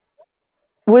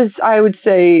was, I would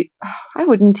say, I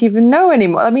wouldn't even know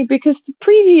anymore. I mean, because the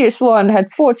previous one had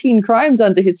 14 crimes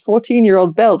under his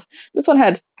 14-year-old belt. This one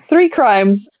had 3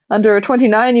 crimes under a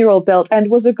 29-year-old belt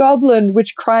and was a goblin,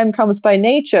 which crime comes by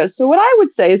nature. So what I would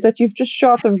say is that you've just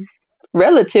shot a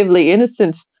relatively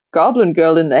innocent goblin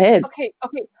girl in the head.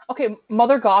 Okay,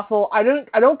 Mother Gothel, I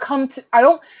don't come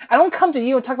to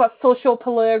you and talk about social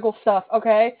political stuff,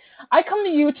 okay? I come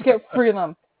to you to get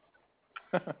freedom.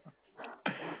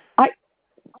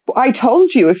 I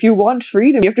told you, if you want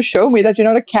freedom, you have to show me that you're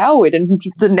not a coward, and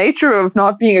the nature of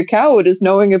not being a coward is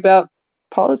knowing about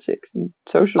politics and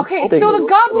social Okay, things. so the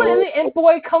goblin and the imp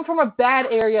boy come from a bad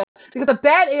area, because the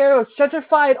bad area was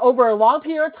gentrified over a long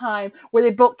period of time, where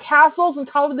they built castles on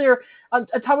top of their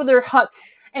huts,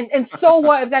 and so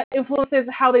what if that influences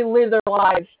how they live their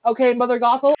lives? Okay, Mother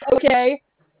Gothel? Okay.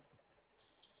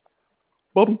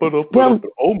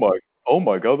 Oh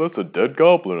my God, that's a dead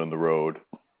goblin on the road.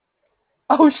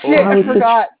 Oh shit, I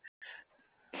forgot.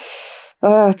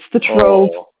 It's the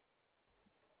troll.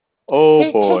 Oh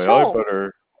Hey, boy, troll. I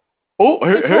better. Oh,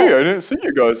 hey, I didn't see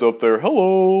you guys up there.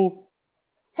 Hello.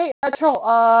 Hey, Troll,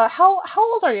 how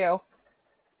old are you?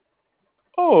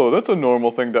 Oh, that's a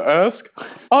normal thing to ask.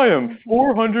 I am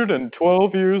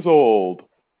 412 years old.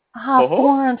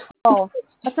 412.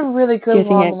 That's a really good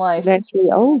Getting long life.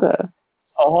 actually older.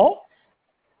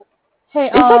 Hey,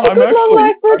 Is that a good long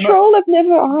life for a troll? I've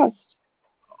never asked.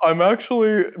 I'm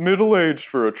actually middle-aged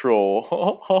for a troll.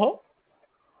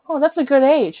 Oh, that's a good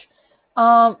age.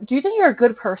 Do you think you're a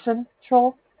good person,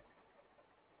 Troll?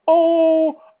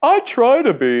 Oh, I try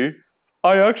to be.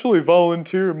 I actually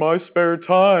volunteer my spare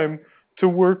time to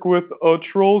work with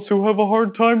trolls who have a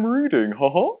hard time reading.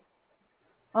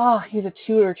 Oh, he's a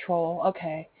tutor troll.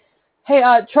 Okay. Hey,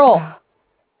 Troll.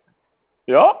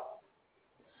 Yeah?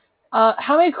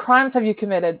 How many crimes have you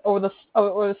committed over the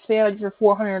span of your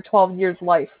 412 years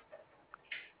life?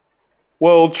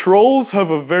 Well, trolls have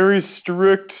a very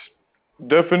strict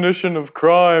definition of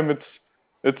crime.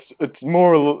 It's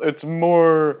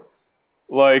more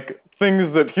like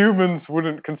things that humans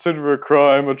wouldn't consider a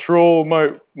crime. A troll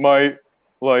might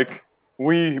like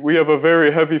we have a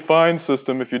very heavy fine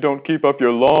system if you don't keep up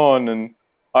your lawn, and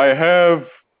I have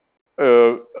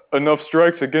enough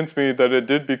strikes against me that it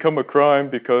did become a crime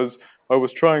because I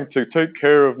was trying to take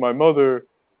care of my mother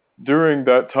during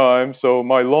that time, so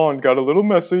my lawn got a little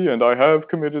messy, and I have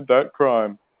committed that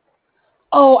crime.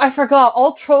 Oh, I forgot.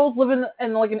 All trolls live in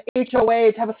like an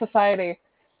HOA type of society.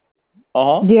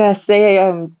 Yes,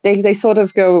 they sort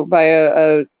of go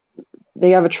by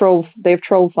they have troll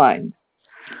signs.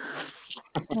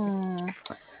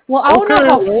 Well, I don't know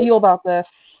how Okay, I feel about this.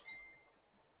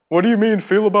 What do you mean?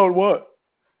 Feel about what?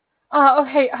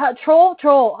 Okay, troll.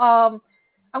 I'm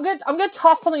gonna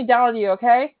toss something down on you.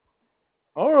 Okay.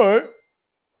 All right.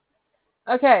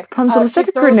 Okay. Rapunzel, is She that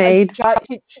a throws grenade?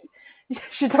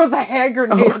 she throws a hand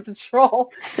grenade at the troll.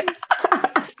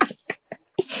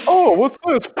 Oh, what's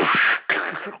this?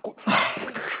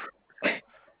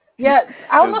 Yeah,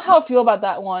 I don't know how I feel about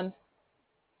that one.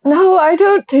 No, I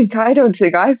don't think I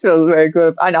feel very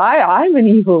good. And I'm an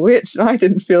evil witch, and I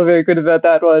didn't feel very good about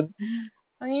that one.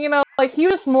 You know, like he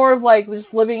was more of like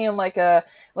just living in like a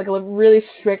really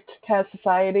strict kind of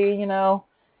society, you know.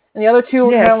 And the other two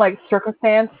were Yes. kind of like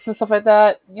circumstance and stuff like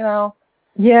that, you know.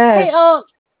 Yes.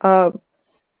 Hey,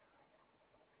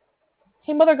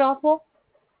 hey, Mother Gospel.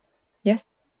 Yes.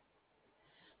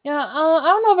 Yeah, I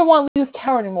don't know if I want to leave this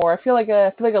tower anymore. I feel like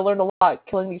I learned a lot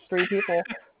killing these three people.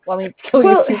 Well, I mean, killing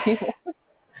these two people.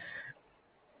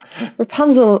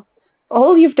 Rapunzel,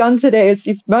 all you've done today is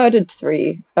you've murdered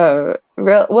 3. Well,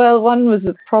 one was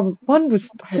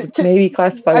maybe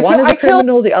classified. One as a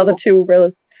criminal, the other 2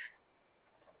 relative.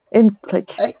 And like,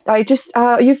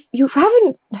 you've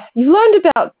learned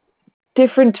about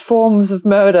different forms of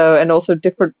murder and also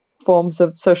different forms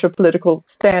of social-political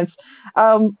stance.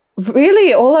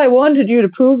 Really, all I wanted you to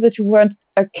prove that you weren't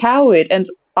a coward, and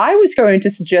I was going to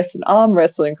suggest an arm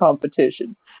wrestling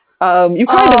competition. You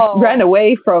kind of ran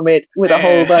away from it with a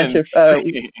whole bunch of. That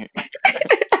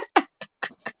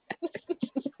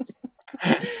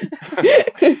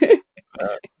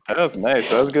was nice.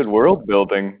 That was good world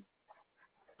building.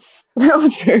 That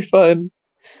was very fun.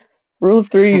 Rule of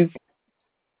 3s.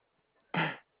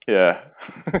 Yeah.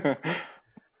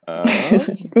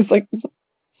 It was like.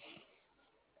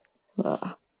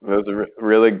 That was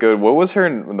really good. What was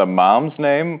the mom's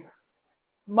name?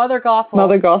 Mother Gothel.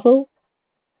 Mother Gothel?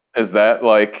 Is that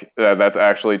like that's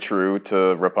actually true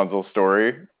to Rapunzel's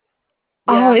story?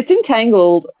 Yeah. It's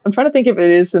entangled. I'm trying to think if it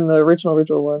is in the original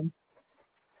one.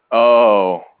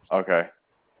 Oh, okay.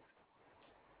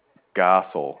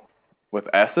 Gothel. With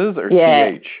S's or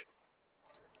TH?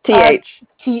 TH.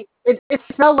 It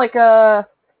spelled like a.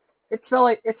 It's spelled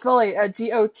like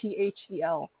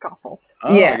Gothel. Gothel.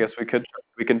 Oh, yeah. I guess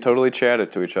we can totally chat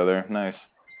it to each other. Nice.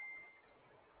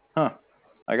 Huh.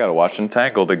 I gotta watch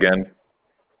Entangled again.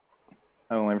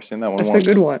 I've only ever seen that one once. That's a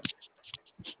good one.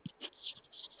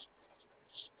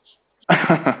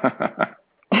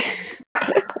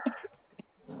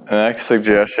 The next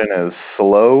suggestion is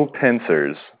slow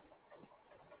pincers.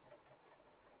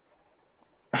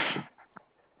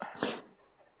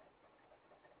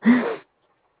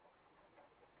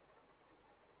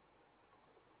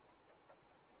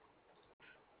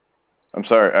 I'm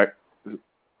sorry,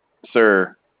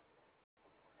 sir.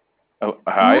 Oh,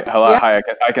 hi, hello, yeah. hi.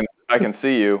 I can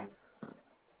see you.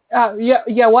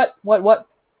 Yeah. What?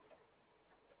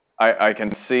 I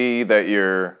can see that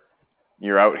you're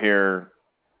out here,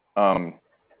 and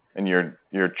you're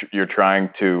trying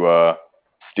to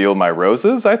steal my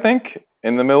roses. I think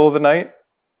in the middle of the night.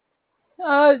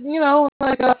 You know,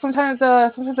 like sometimes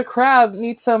a crab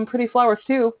needs some pretty flowers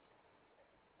too.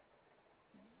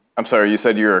 I'm sorry, you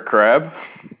said you're a crab?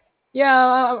 Yeah,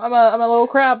 I'm a little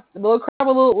crab. A little crab,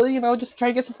 you know, just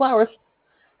trying to get some flowers.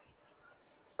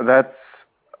 That's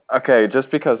okay.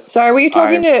 Just because. Sorry, were you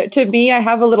talking to me? I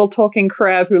have a little talking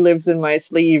crab who lives in my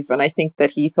sleeve, and I think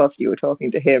that he thought you were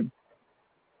talking to him.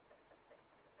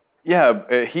 Yeah,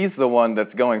 he's the one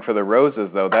that's going for the roses,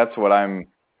 though. That's what I'm.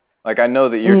 Like, I know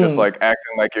that you're just like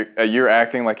acting like you're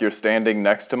acting like you're standing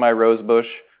next to my rose bush,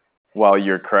 while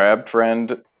your crab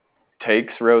friend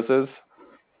takes roses.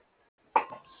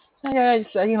 Yeah, I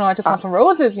just want some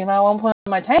roses. You know, I want to put in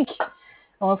my tank.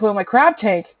 I want to put in my crab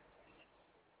tank.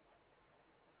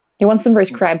 He wants some for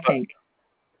his crab tank.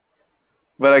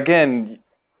 But again,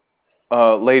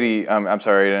 lady, I'm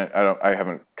sorry, I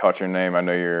haven't caught your name. I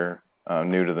know you're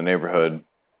new to the neighborhood.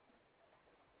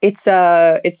 It's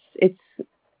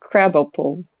Crab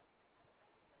Uncle.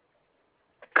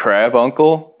 Crab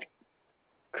Uncle?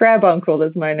 Crab Uncle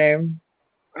is my name.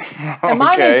 And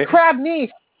my name's Crab Niece.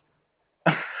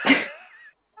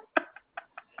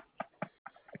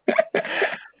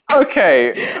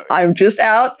 Okay. I'm just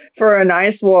out for a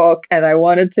nice walk, and I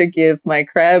wanted to give my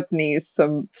crab niece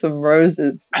some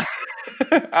roses.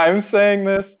 I'm saying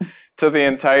this to the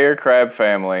entire crab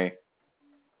family.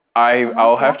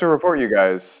 I'll have to report you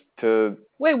guys to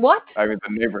Wait, what? the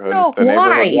neighborhood, No, the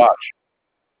neighborhood why? watch.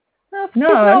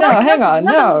 No, hang on,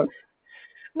 no.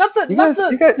 Not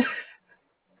You guys,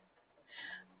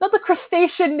 not the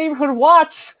crustacean neighborhood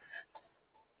watch.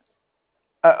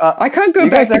 I can't go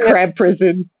You back guys to crab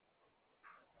prison.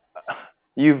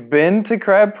 You've been to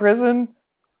crab prison,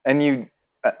 and you,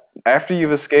 after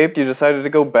you've escaped, you decided to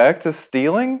go back to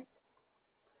stealing?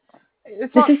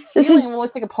 It's not stealing. We'll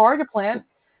take apart your plant.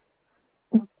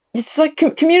 It's like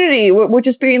community. We're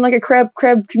just being like a crab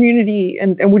community,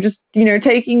 and we're just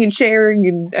taking and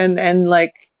sharing and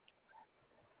like.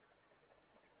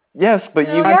 Yes, but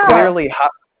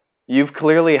you've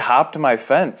clearly hopped my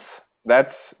fence.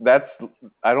 That's.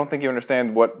 I don't think you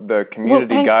understand what the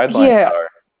community guidelines are.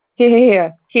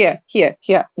 Here.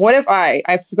 What if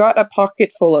I've got a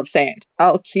pocket full of sand?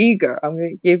 Here you go. I'm going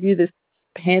to give you this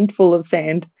handful of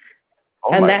sand,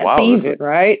 and that's even,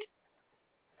 right?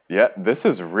 Yeah, this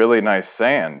is really nice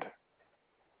sand.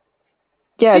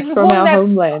 Yeah, it's from our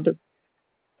homeland.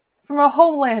 From our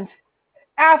homeland.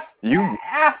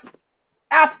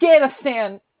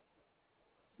 Afghanistan.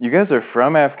 You guys are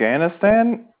from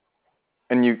Afghanistan?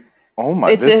 And you... Oh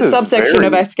my... It's a subsection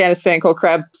of Afghanistan called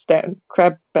Crabistan.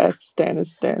 Crabistan,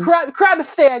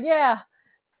 yeah.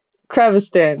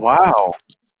 Crabistan. Wow.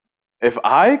 If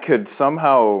I could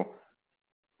somehow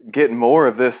get more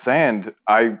of this sand,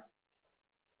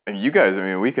 you guys,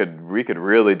 we could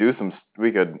really do some...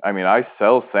 I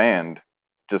sell sand.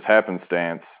 Just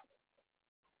happenstance.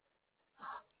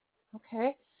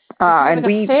 Okay. And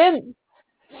like a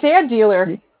sand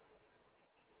dealer.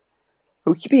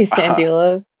 Who could be a sand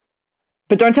dealer?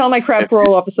 But don't tell my crab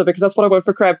parole officer, because that's what I went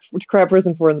for crab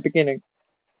prison for in the beginning.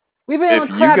 We've been on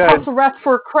crab house arrest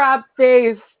for crab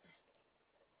days.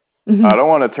 I don't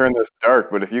want to turn this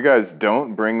dark, but if you guys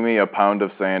don't bring me a pound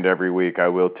of sand every week, I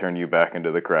will turn you back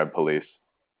into the crab police.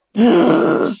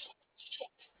 So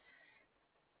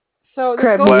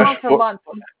this goes on for months.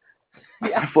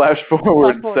 Yeah. Flash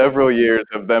forward several years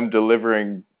of them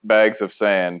delivering bags of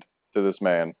sand to this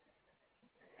man.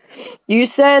 You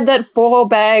said that 4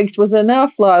 bags was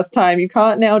enough last time. You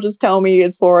can't now just tell me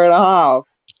it's 4.5.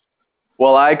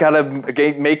 Well, I gotta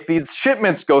make these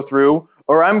shipments go through,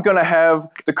 or I'm gonna have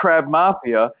the crab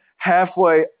mafia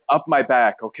halfway up my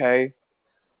back. Okay.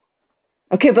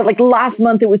 Okay, but like last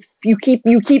month, it was you keep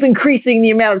increasing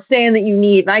the amount of sand that you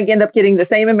need, and I end up getting the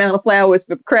same amount of flowers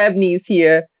for crab knees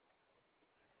here.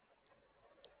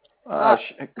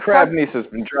 Crab niece has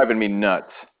been driving me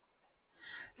nuts.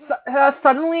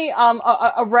 Suddenly,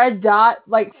 a red dot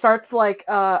starts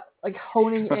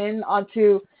honing in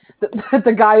onto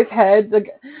the guy's head,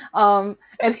 and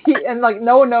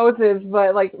no one knows this,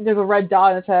 but there's a red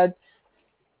dot in his head.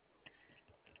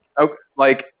 Oh,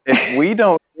 if we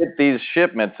don't get these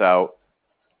shipments out,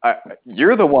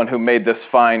 you're the one who made this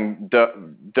fine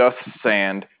dust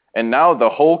sand, and now the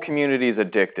whole community's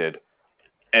addicted,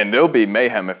 and there'll be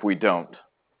mayhem if we don't.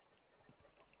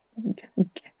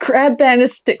 Crabistan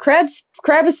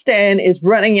is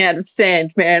running out of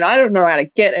sand, man. I don't know how to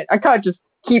get it. I can't just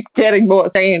keep getting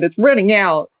more sand. It's running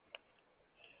out.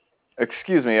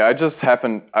 Excuse me, I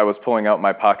was pulling out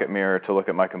my pocket mirror to look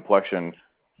at my complexion,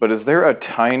 but is there a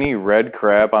tiny red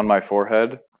crab on my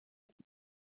forehead?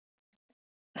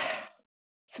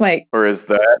 It's my or is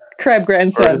that crab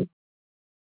grandson.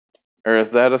 Or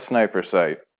is that a sniper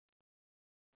sight?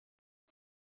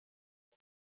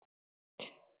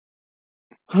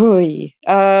 Hooey.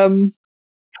 Well,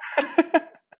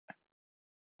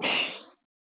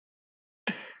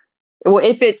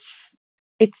 if it's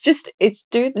just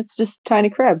tiny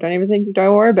crab. Don't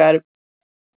worry about it.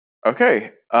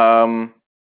 Okay.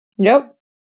 Yep.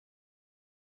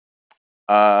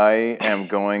 I am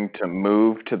going to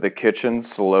move to the kitchen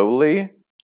slowly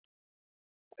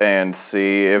and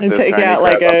see if this take tiny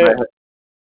out crab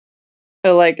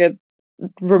a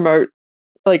remote,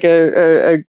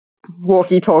 a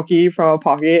walkie-talkie from a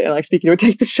pocket, and speaking to it,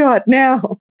 take the shot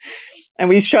now. And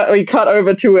we cut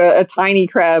over to a tiny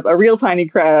crab, a real tiny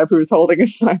crab, who's holding a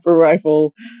sniper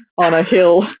rifle on a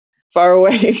hill far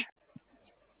away.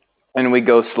 And we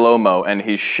go slow-mo, and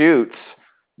he shoots,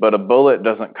 but a bullet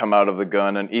doesn't come out of the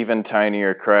gun. An even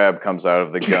tinier crab comes out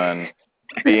of the gun,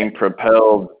 being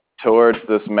propelled towards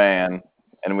this man.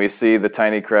 And we see the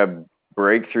tiny crab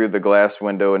break through the glass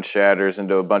window and shatters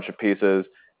into a bunch of pieces,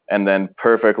 and then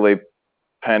perfectly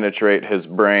penetrate his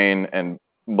brain and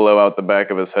blow out the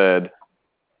back of his head.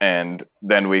 And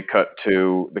then we cut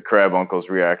to the crab uncle's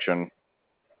reaction.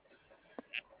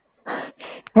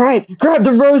 All right, grab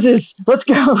the roses. Let's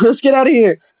go. Let's get out of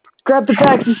here. grab the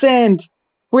bags of sand.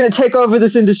 We're gonna take over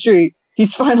this industry.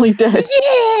 He's finally dead.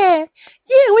 Yeah,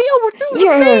 we overthrew the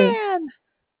man.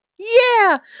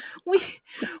 Yeah, we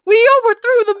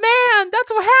overthrew the man. That's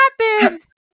what happened.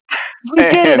 We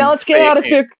did it. Now let's get out of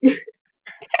here.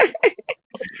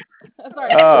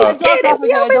 Sorry, I dropped off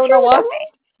again. I don't know why.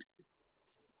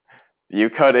 You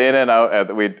cut in and out.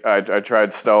 I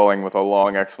tried stalling with a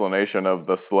long explanation of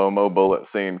the slow-mo bullet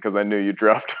scene because I knew you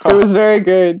dropped off. It was very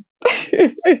good.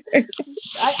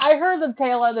 I heard the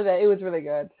tail end of it. It was really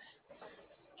good.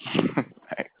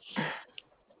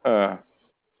 All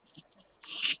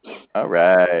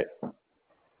right.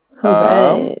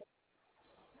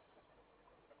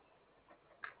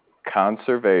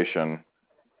 Conservation.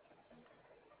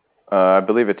 I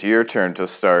believe it's your turn to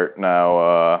start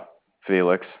now,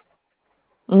 Felix.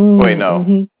 Wait,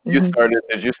 no. You started.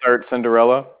 Did you start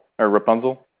Cinderella or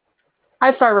Rapunzel?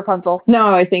 I started Rapunzel.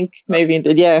 No, I think maybe it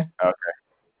did. Yeah. Okay.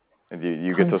 And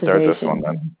you get to start this one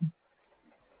then.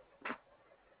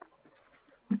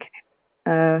 Okay.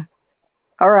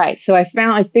 All right. So I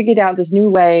figured out this new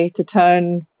way to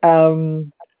turn I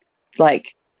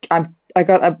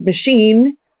got a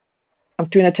machine. I'm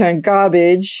going to turn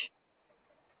garbage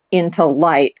into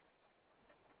light.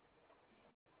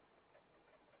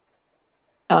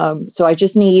 So I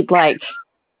just need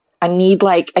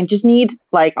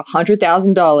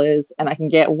 $100,000 and I can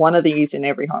get one of these in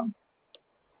every home.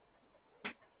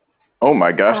 Oh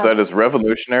my gosh, that is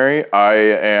revolutionary. I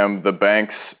am the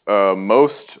bank's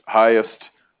highest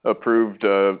approved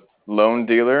loan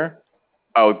dealer.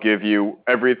 I'll give you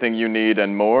everything you need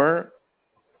and more.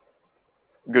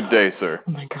 Good day, sir.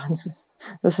 Oh my God.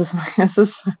 This is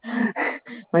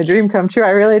my dream come true. I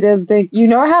really did think, you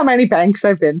know how many banks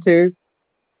I've been to?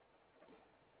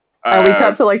 And we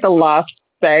cut to the last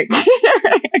bank.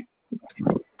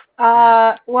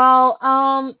 I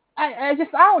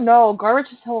don't know.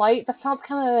 Garbage to light. That sounds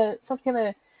kind of,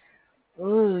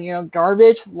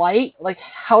 garbage light. Like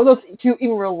how are those two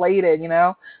even related? You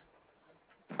know.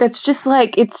 That's just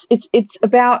it's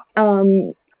about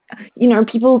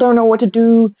people don't know what to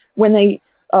do when they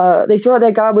throw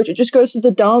their garbage. It just goes to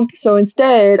the dump. So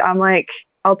instead, I'm like,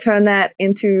 I'll turn that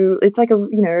into, it's like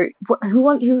you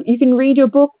can read your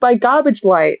book by Garbage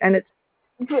Light, and it's.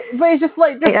 But it's just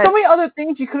there's so many other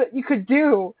things you could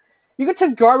do. You could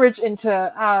turn garbage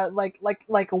into like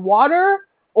water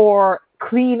or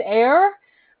clean air,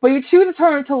 but you choose to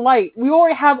turn it into light. We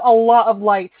already have a lot of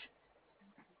light.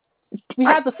 We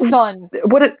have the sun. But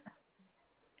what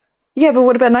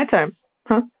about nighttime?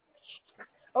 Huh?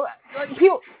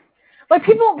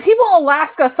 People in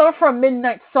Alaska suffer from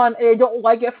midnight sun and they don't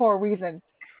like it for a reason.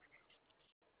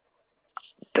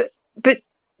 But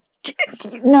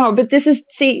no, but this is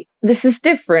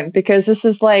different because this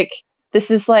is like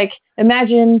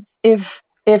imagine if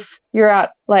you're out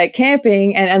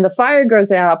camping and the fire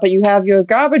goes out, but you have your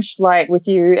garbage light with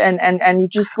you and you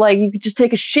just you could just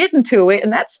take a shit into it,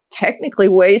 and that's technically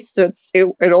waste.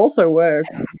 It also works.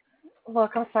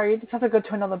 Look, I'm sorry, you just have to go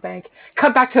to another bank.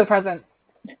 Cut back to the present.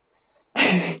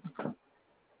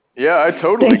 Yeah, I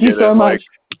totally Thank get you so it. much.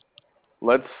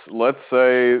 Let's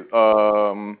say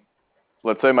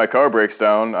my car breaks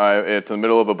down. It's in the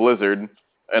middle of a blizzard,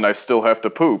 and I still have to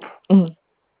poop.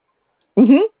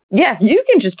 Yeah, you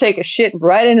can just take a shit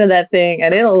right into that thing,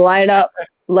 and it'll light up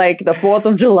like the 4th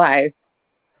of July.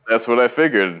 That's what I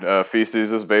figured.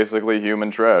 Feces is basically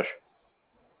human trash.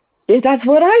 Yeah, that's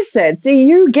what I said. See,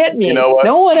 you get me. You know what?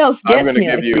 No one else gets me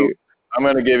like you. I'm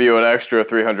going to give you an extra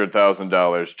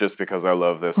 $300,000 just because I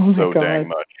love this so dang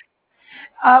much.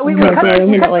 Cut back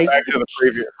to the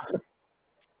previous.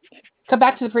 Cut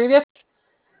back to the previous?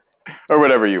 Or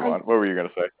whatever you want. What were you going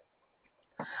to say?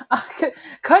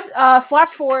 Flash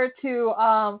forward to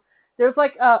there's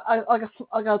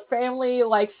a family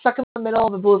stuck in the middle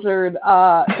of a blizzard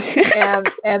and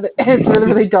it's really,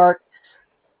 really dark.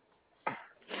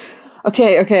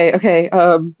 Okay.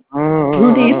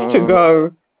 Who needs to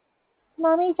go?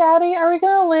 Mommy, Daddy, are we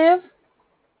gonna live?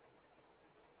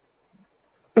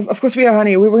 Of course we are,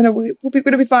 honey. We're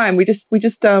gonna be fine. We just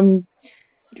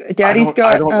Daddy's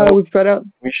got we've got out.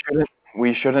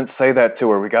 We shouldn't say that to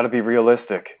her. We got to be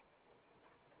realistic.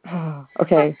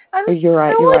 Okay, you're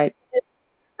right.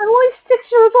 I'm only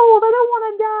 6 years old. I don't want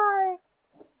to die.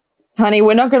 Honey,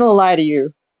 we're not gonna lie to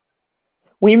you.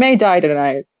 We may die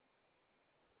tonight.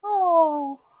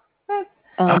 Oh,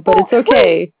 but it's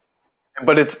okay.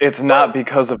 But it's not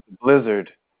because of the blizzard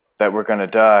that we're gonna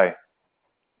die.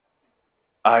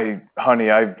 Honey,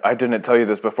 I didn't tell you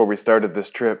this before we started this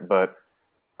trip, but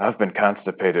I've been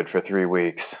constipated for 3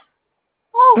 weeks.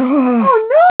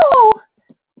 Oh no!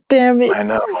 Damn it! I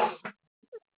know.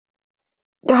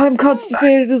 I'm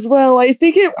constipated as well. I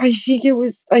think it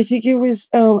was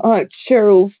Aunt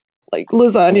Cheryl's like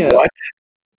lasagna. What?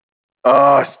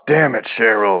 Oh, damn it,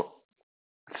 Cheryl.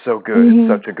 It's so good. Mhm. It's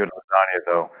such a good lasagna,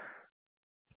 though.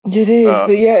 It is,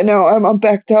 but yeah, no, I'm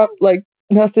backed up like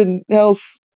nothing else.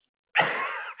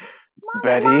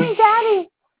 Betty? Mommy, Daddy.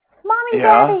 Mommy,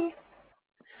 Yeah? Daddy.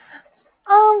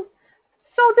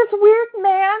 So this weird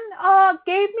man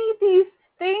gave me these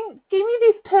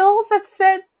pills that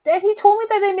said that he told me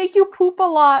that they make you poop a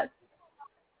lot.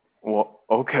 Well,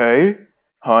 okay.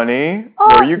 Honey, where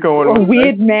are you going A with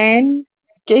weird man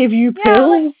gave you Yeah,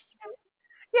 pills?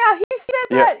 Yeah, he said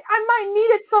Yeah. that I might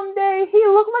need it someday. He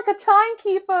looked like a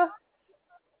timekeeper.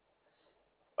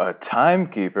 A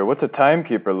timekeeper? What's a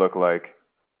timekeeper look like?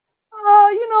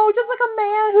 Just like a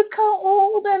man who's kind of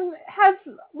old and has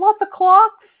lots of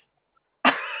clocks.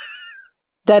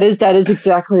 That is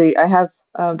exactly. I have.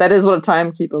 That is what a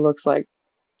timekeeper looks like.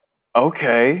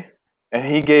 Okay. And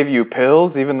he gave you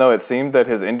pills, even though it seemed that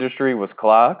his industry was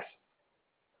clocks?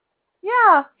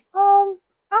 Yeah. I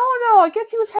don't know. I guess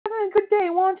he was having a good day.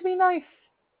 Wanted to be nice.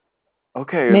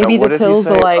 Okay. Maybe now what the did pills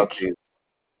he say are like about these?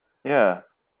 Yeah.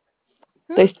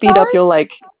 they speed up Sorry? your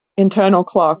like internal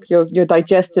clock, your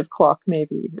digestive clock.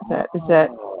 Maybe is that.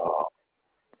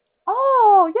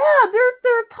 Oh, yeah.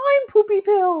 They're time poopy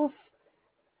pills.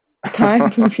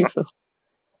 Time people.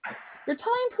 They're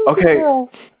time poopy Okay. pills.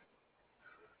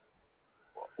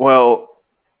 Well,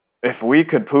 if we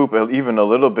could poop even a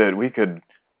little bit, we could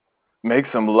make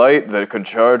some light that could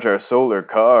charge our solar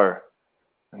car.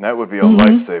 And that would be a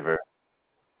lifesaver.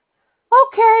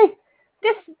 Okay.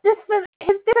 This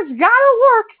has gotta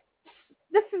work.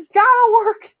 This has gotta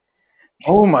work.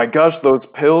 Oh my gosh, those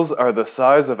pills are the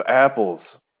size of apples.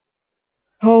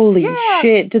 Holy Yeah.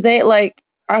 shit! Do they like?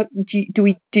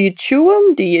 Do you chew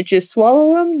them? Do you just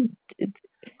swallow them?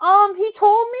 He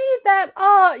told me that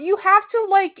you have to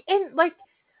like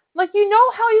you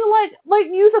know how you like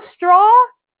use a straw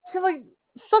to like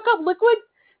suck up liquid?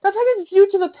 That's how you do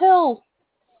to the pill.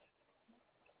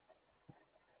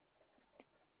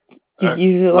 You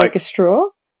use it like a straw?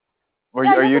 Are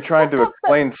Yeah, you, are you you have to trying suck to up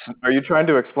explain? Are you trying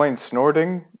to explain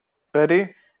snorting,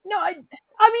 Betty? No, I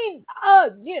mean,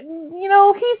 he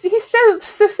said it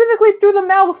specifically through the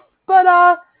mouth, but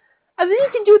I think you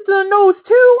can do it through the nose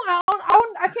too.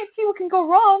 I can't see what can go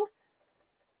wrong.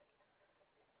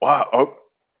 Wow. Oh,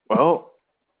 well.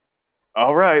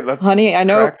 All right. Let's. Honey, I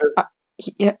know. crack this.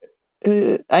 Yeah,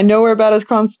 I know we're about as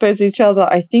constipated as each other.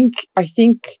 I think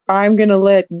I'm gonna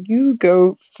let you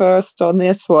go first on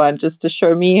this one, just to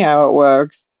show me how it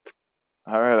works.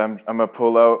 All right. I'm gonna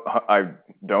pull out.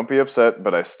 Don't be upset,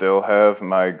 but I still have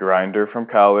my grinder from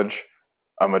college.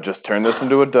 I'm gonna just turn this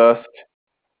into a dust.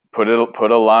 Put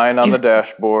a line on the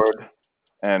dashboard,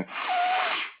 and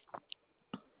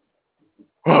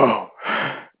whoa.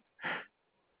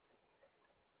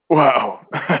 Wow.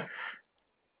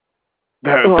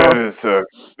 That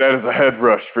is a head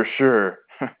rush for sure.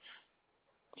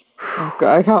 Oh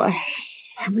God, I can't.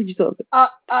 How many of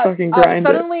fucking grinder?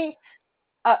 Suddenly,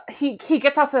 he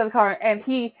gets outside the car and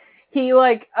he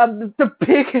like the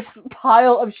biggest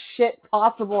pile of shit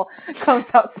possible comes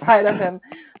outside of him.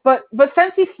 But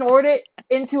since he stored it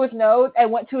into his nose and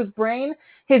went to his brain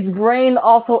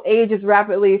also ages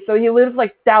rapidly, so he lives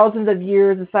like thousands of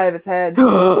years inside of his head.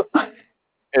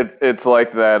 It's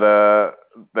like that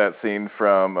scene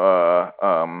from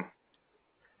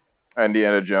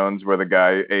Indiana Jones where the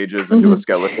guy ages into a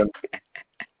skeleton.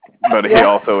 But he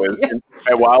also is,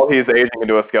 and while he's aging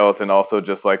into a skeleton, also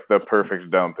just like the perfect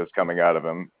dump is coming out of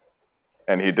him,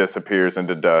 and he disappears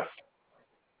into dust.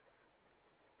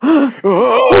 God, she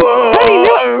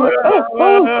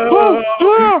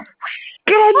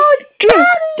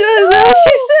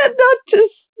said not to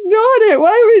snort it.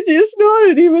 Why would you snort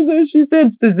it even though she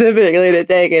said specifically to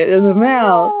take it in the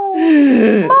mouth?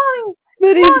 No.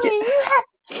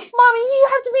 Mommy, you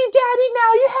have to be daddy now.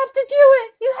 You have to do it.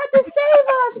 You have to save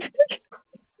us.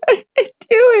 I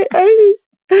do it.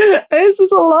 This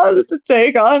is a lot to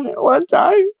take on at one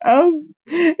time.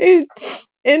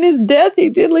 In his death, he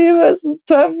did leave us some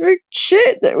perfect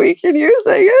shit that we can use,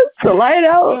 I guess, to light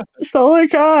out solar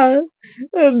cars.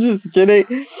 I'm just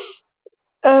kidding.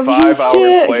 5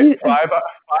 hours later, 5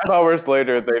 hours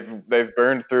later, they've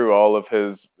burned through all of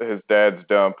his dad's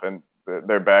dump, and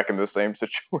they're back in the same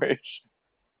situation.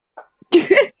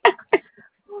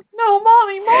 No,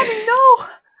 mommy, no,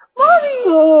 mommy.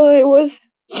 Oh, it was.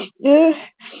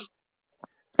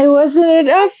 It wasn't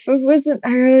enough. It wasn't.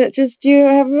 Just you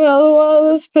have another one of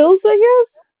those pills, I guess.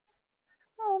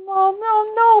 Oh, Mom,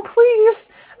 no, please.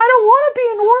 I don't want to be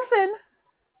an orphan.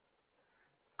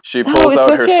 She pulls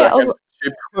out her second.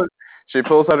 She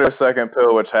pulls out her second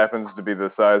pill, which happens to be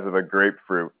the size of a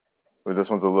grapefruit. But this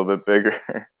one's a little bit bigger.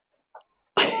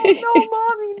 No,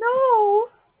 Mommy, no.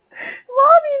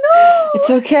 Mommy, no. It's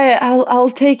okay.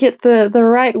 I'll take it the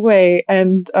right way.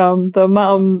 And the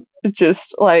mom just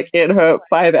like in her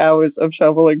 5 hours of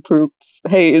shoveling poop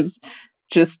haze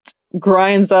just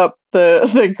grinds up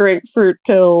the grapefruit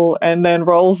pill and then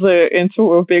rolls it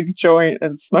into a big joint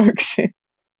and smokes it.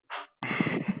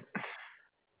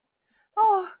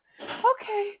 Oh,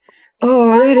 okay.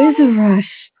 Oh, that is a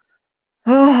rush.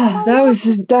 Oh,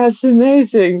 that's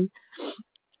amazing.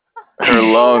 Her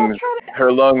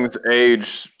lungs age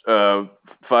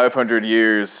 500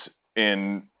 years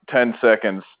in 10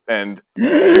 seconds, and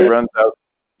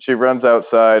she runs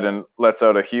outside and lets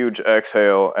out a huge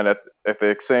exhale, and at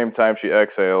the same time she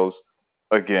exhales,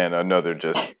 again another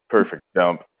just perfect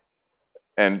dump,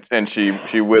 and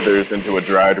she withers into a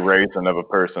dried raisin of a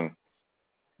person.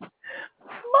 Mom.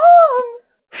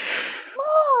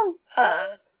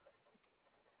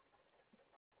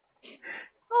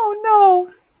 Oh no.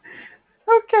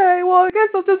 Okay, well I guess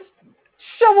I'll just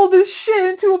shovel this shit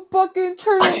into a bucket and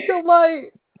turn it into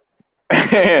light.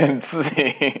 And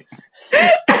see.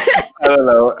 I don't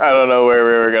know where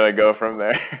we were gonna go from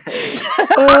there.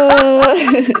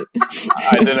 I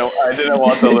didn't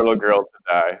want the little girl to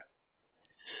die.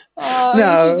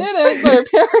 No. She didn't, but her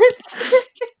parents.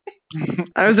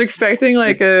 I was expecting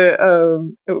like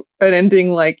an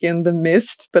ending like in The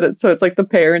Mist, but it's like the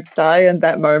parents die and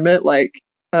that moment like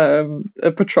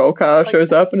a patrol car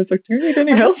shows up and it's like, do you need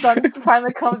any help? The sun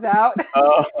finally comes out.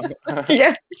 Oh.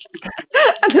 Yeah.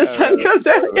 And the sun comes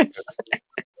out.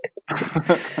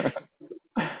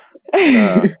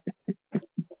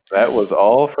 That was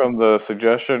all from the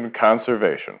suggestion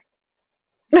conservation.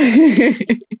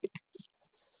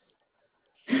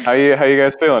 How you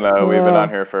guys feeling? We've been on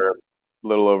here for a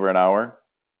little over an hour.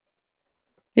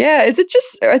 Yeah, is it just?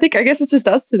 I guess it's just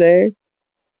us today.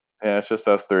 Yeah, it's just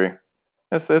us three.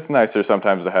 It's nicer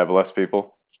sometimes to have less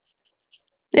people.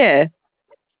 Yeah.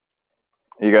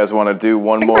 You guys want to do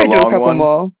one I more can do a long couple one?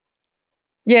 more.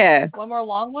 Yeah. One more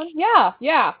long one? Yeah.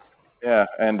 Yeah,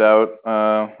 end out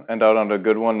on a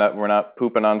good one that we're not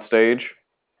pooping on stage.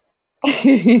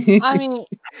 I mean,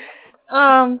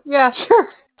 yeah, sure.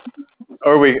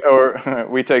 Or we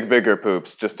take bigger poops.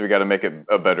 Just we got to make it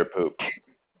a better poop.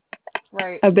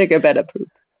 Right. A bigger, better poop.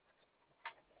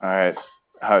 All right.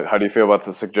 How do you feel about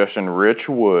the suggestion, Rich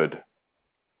Wood?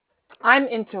 I'm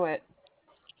into it.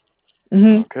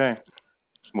 Mm-hmm. Okay.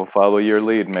 We'll follow your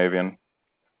lead, Mavian.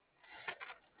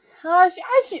 As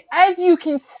you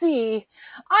can see,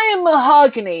 I am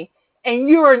mahogany, and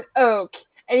you're an oak,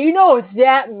 and you know what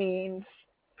that means.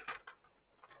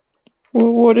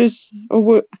 What does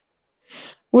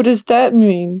that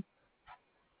mean?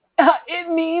 It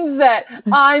means that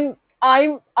I'm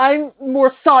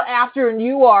more sought after than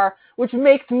you are, which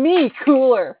makes me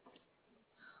cooler.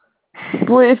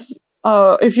 Well,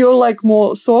 if you're like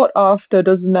more sought after,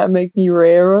 doesn't that make me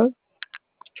rarer?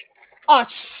 Oh,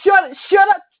 shut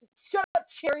up,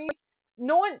 Cherry.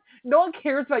 No one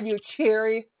cares about you,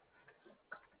 Cherry.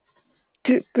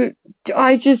 But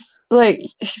I just like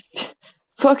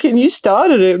fucking you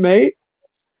started it, mate.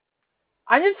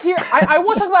 I'm just here. I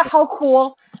want to talk about how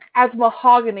cool as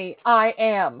mahogany I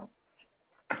am.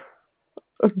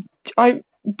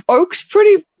 Oak's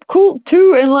pretty cool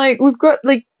too, and like we've got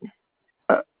like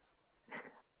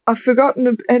I've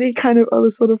forgotten any kind of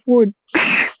other sort of wood.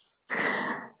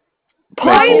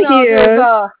 Pine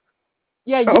here.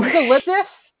 Eucalyptus.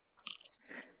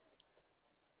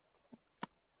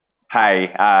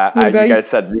 Hi.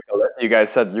 You guys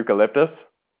said eucalyptus.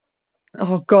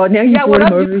 Oh God! Now you brought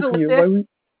him over here.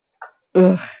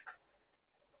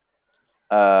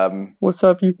 What's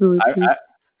up, eucalyptus?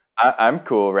 I'm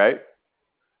cool, right?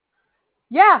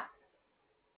 Yeah.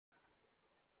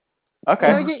 Okay.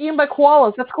 You're gonna get eaten by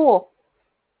koalas. That's cool.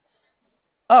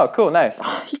 Oh, cool, nice.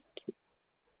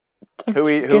 Who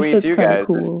eats you guys?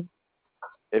 Cool.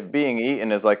 If being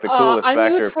eaten is like the coolest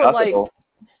factor possible.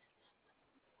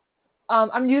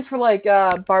 I'm used for like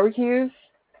barbecues.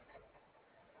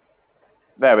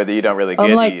 Yeah, but you don't really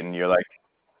get eaten. You're like,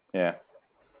 yeah.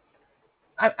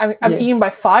 I'm eaten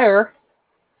by fire.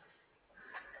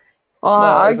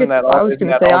 I was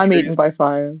gonna say I'm eaten by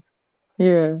fire.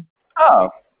 Yeah. Oh,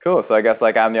 cool. So I guess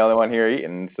like I'm the only one here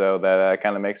eating, so that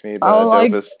kind of makes me the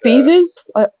dopest. Like beavers.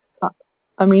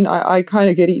 I mean, I kind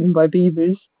of get eaten by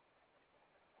beavers.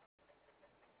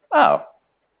 Oh.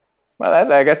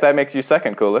 Well, I guess that makes you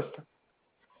second coolest.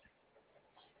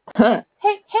 Hey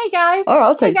guys. Oh,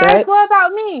 I'll take that. What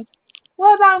about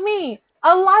me?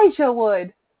 Elijah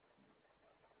Wood.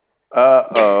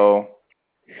 Uh-oh.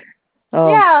 Oh,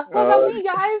 Yeah, what about me,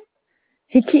 guys?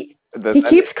 he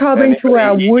keeps coming to our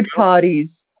anybody eat wood you? parties.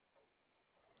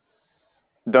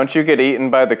 Don't you get eaten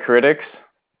by the critics?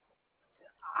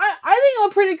 I think I'm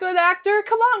a pretty good actor.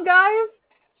 Come on, guys.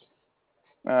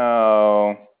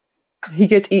 Oh. He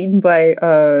gets eaten by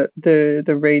the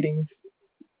ratings.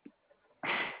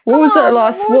 What Come was the on,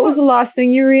 last? what What was was the last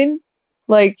thing you were in?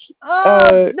 Like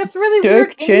this really Dirk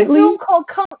weird indie Gently? film called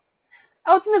Come.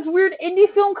 I was in this weird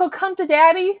indie film called Come to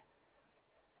Daddy.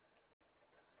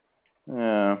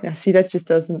 Yeah. Yeah, see, that just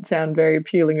doesn't sound very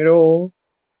appealing at all.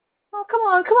 Oh, come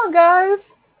on, guys.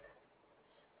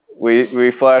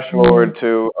 We flash forward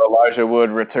to Elijah Wood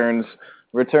returns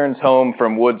home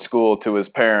from wood school to his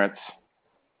parents.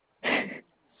 Hey,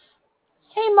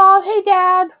 Mom. Hey,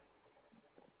 Dad.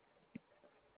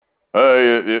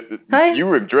 Hi.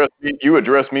 You address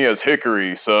me as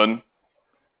Hickory, son.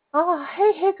 Oh,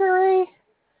 hey, Hickory.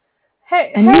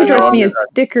 Hey, And hey, you address Mom. me as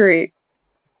Dickory.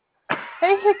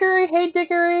 Hey, Hickory. Hey,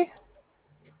 Dickory.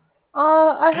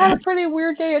 I had a pretty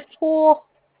weird day at school.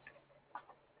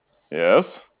 Yes,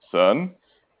 son.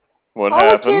 What All the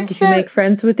happened? kids Did you make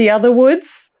friends with the other Woods?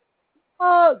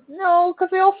 No, because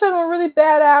they all said I'm a really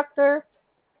bad actor.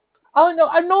 I know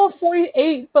I'm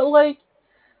 48, but like,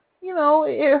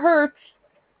 it hurts.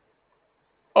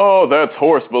 Oh, that's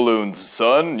horse balloons,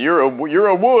 son. You're a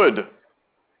Wood.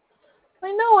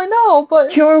 I know,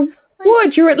 but You're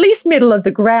Wood. You're at least middle of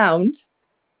the ground.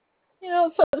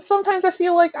 sometimes I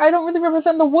feel like I don't really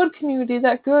represent the wood community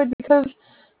that good because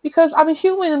I'm a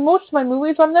human in most of my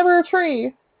movies. I'm never a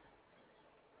tree.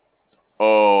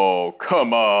 Oh,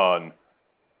 come on.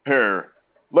 Here,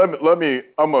 let me.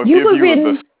 I'm gonna You give were you in.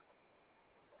 the.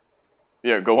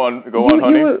 Yeah, go on,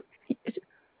 honey.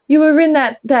 You were in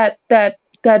that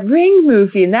Ring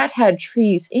movie, and that had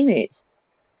trees in it.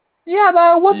 Yeah, but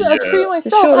I wasn't a tree Yeah.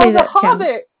 myself. Surely I was a that counts.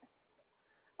 hobbit.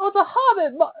 I was a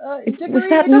hobbit. Was Dickory,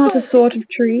 that it not a doesn't. sort of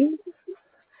tree?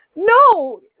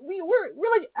 No,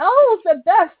 we're like elves at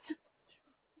best.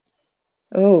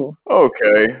 Oh.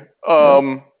 Okay.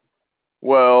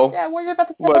 Well, Yeah, what are you about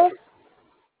to tell us?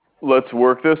 let's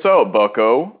work this out,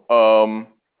 Bucko.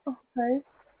 Okay.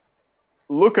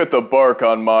 Look at the bark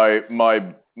on my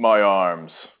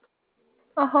arms.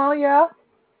 Yeah.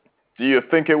 Do you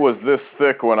think it was this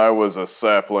thick when I was a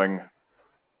sapling?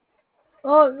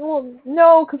 Well,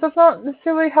 no, because that's not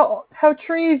necessarily how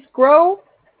trees grow.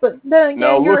 But then again,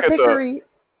 Now you're a hickory.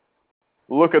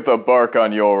 look at the bark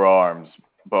on your arms,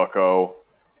 Bucko.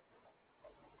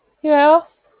 Yeah.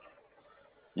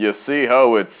 You see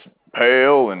how it's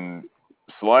pale and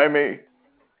slimy?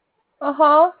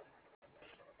 Uh-huh.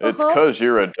 It's 'cause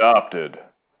you're adopted.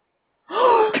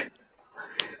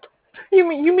 You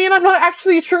mean I'm not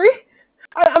actually a tree?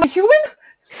 I'm a human?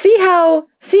 See how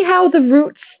the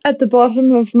roots at the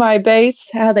bottom of my base,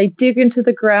 how they dig into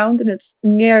the ground and it's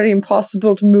nearly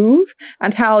impossible to move,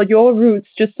 and how your roots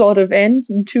just sort of end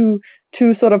in two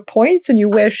sort of points, and you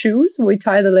wear shoes and we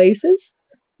tie the laces.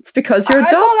 It's because you're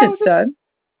adopted, son.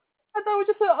 I thought it was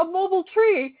just a mobile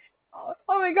tree.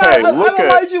 Oh my God! Hey, I'm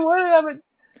Elijah Wood. I'm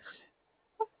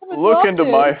look into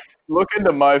adopted.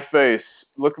 my face.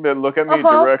 Look at me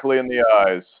directly in the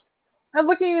eyes. I'm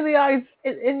looking you in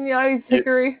the eyes,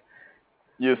 Hickory.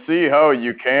 You see how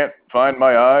you can't find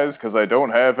my eyes 'cause I don't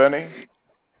have any?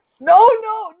 No!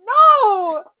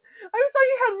 I thought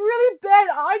you had really bad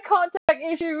eye contact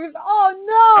issues.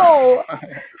 Oh no!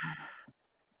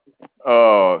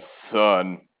 Oh,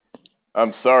 son.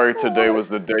 I'm sorry today was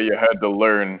the day you had to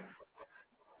learn.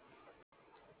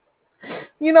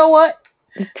 You know what?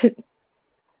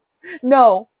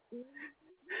 No.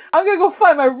 I'm gonna go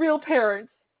find my real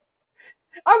parents.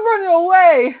 I'm running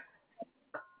away.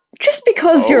 Just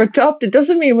because you're adopted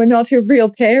doesn't mean we're not your real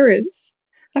parents.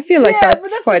 I feel like that's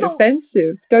quite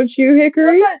offensive. Don't you,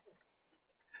 Hickory?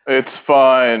 It's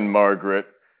fine, Margaret.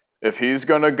 If he's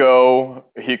gonna go,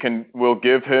 we'll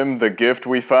give him the gift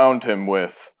we found him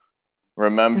with.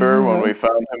 Remember when we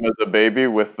found him as a baby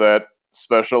with that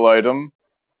special item?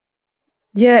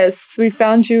 Yes, we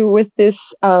found you with this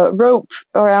rope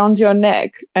around your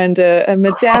neck and a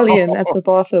medallion at the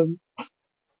bottom.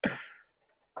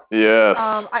 Yes.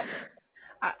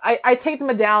 I take the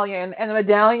medallion, and the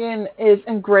medallion is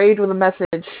engraved with a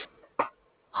message.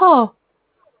 Huh.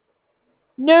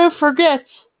 Never forget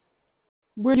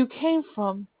where you came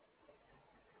from.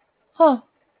 Huh.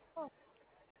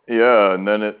 Yeah, and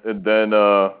then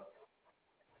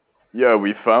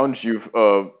we found you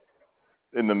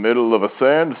in the middle of a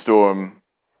sandstorm,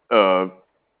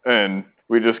 and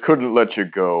we just couldn't let you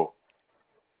go.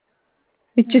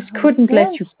 We just couldn't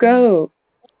let you go.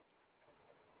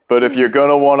 But if you're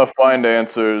gonna want to find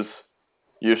answers,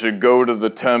 you should go to the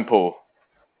temple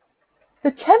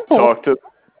The temple.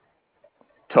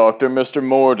 Talk to Mr.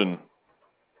 Morden.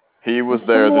 He was Mr.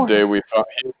 there the Morden. day we found.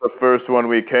 He was the first one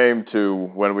we came to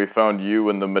when we found you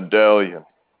and the medallion.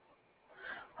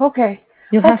 Okay.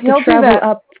 You'll have I'll to do travel that.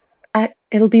 up.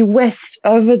 It'll be west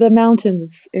over the mountains.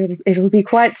 It'll be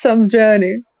quite some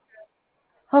journey.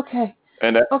 Okay.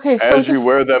 And Okay. as you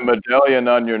wear that medallion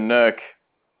on your neck,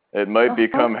 it might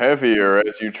become Uh-huh. heavier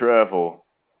as you travel.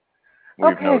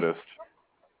 We've Okay. noticed.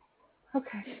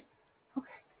 Okay.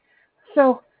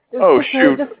 So. Oh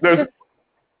shoot!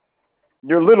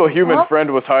 Your little human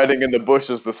friend was hiding in the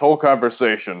bushes this whole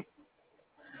conversation.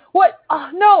 What?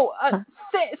 No.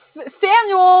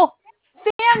 Samuel.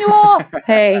 Samuel.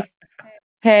 Hey.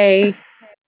 Hi.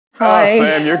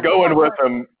 Sam, you're going with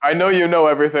him. I know you know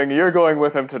everything. You're going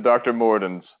with him to Dr.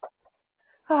 Morden's.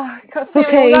 Samuel,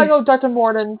 Okay. we gotta go, Dr.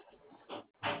 Morden.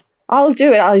 I'll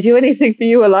do it. I'll do anything for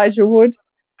you, Elijah Wood.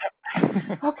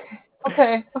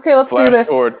 Okay. Let's Flash do this.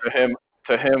 forward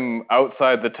to him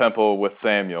outside the temple with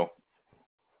Samuel.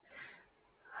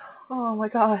 Oh my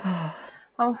God.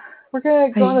 We're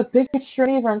gonna go on the biggest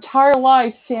journey of our entire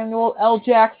lives, Samuel L.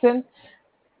 Jackson.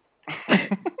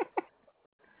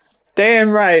 Damn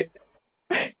right.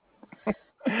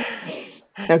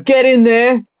 Now get in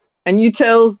there, and you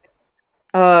tell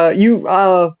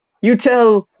Mr.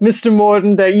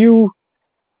 Morden that you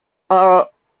are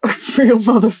a real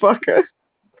motherfucker.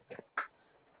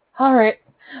 All right.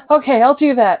 Okay, I'll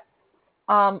do that.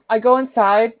 I go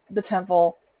inside the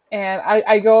temple, and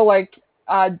I go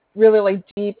really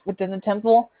deep within the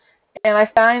temple, and I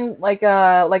find like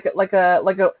a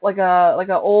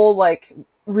old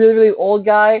really old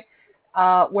guy,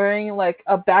 wearing like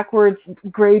a backwards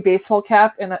gray baseball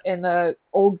cap and a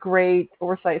old gray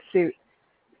oversized suit.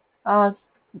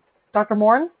 Dr.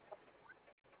 Morin?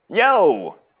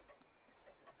 Yo!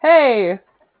 Hey!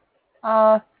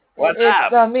 What's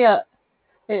it's up?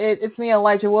 it's me,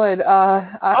 Elijah Wood. I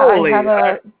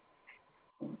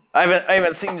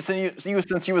haven't seen you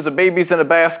since you was a babies in a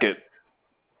basket.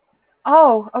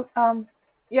 About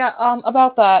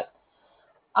that.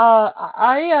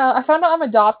 I found out I'm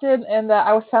adopted and that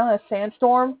I was found in a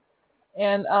sandstorm,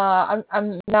 and I'm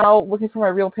now looking for my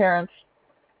real parents.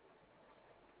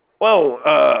 Well,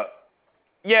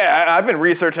 yeah, I've been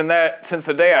researching that since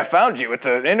the day I found you. It's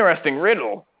an interesting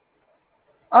riddle.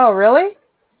 Oh, really?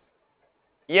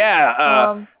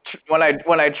 Yeah, when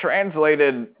I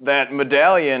translated that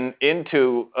medallion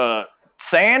into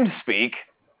sand speak,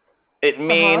 it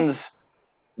means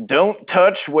don't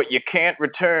touch what you can't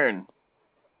return.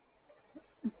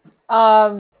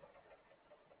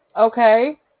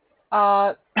 Okay.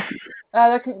 That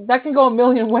can go a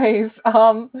million ways.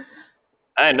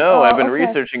 I know. I've been Okay.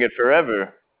 researching it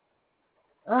forever.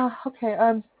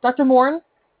 Okay. Dr. Morin.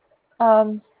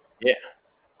 Yeah.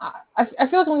 I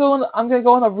feel like I'm gonna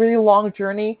go on a really long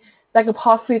journey that could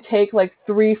possibly take like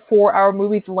 3-4 hour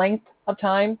movies length of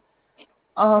time.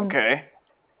 Okay.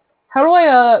 How do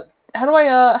I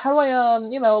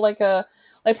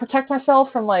protect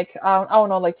myself from I don't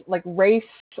know, like race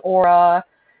or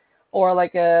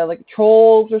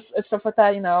trolls or stuff like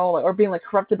that, or being like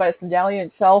corrupted by the medallion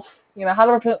itself. How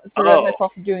do I prevent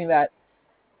myself from doing that?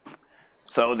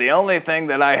 So the only thing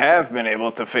that I have been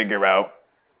able to figure out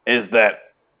is that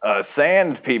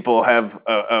sand people have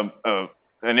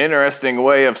an interesting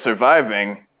way of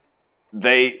surviving.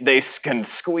 They can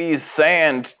squeeze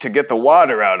sand to get the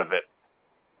water out of it.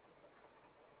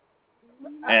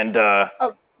 And I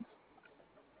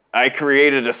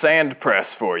created a sand press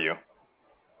for you.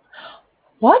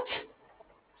 What?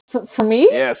 For me?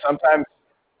 Yeah,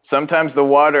 sometimes the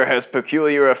water has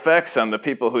peculiar effects on the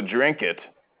people who drink it.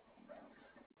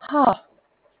 Huh.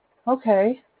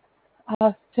 Okay.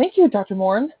 Thank you, Dr.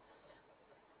 Morin.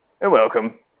 You're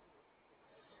welcome.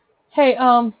 Hey,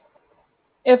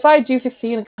 if I do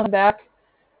succeed and come back,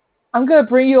 I'm gonna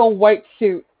bring you a white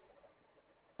suit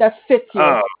that fits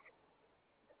you.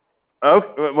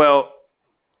 Oh, well,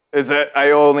 is that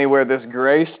I only wear this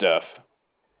gray stuff?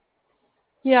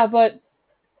 Yeah, but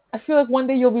I feel like one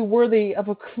day you'll be worthy of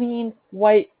a clean,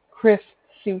 white, crisp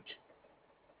suit.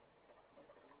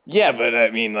 Yeah, but I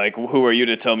mean, like, who are you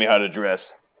to tell me how to dress?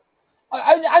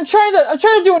 I'm trying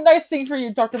to do a nice thing for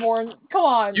you, Dr. Morin. Come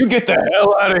on. You get the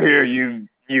hell out of here, you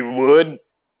would.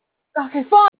 Okay,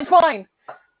 fine.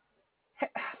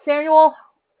 Samuel.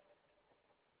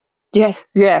 Yes.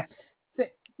 Yeah.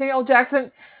 Samuel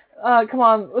Jackson. Come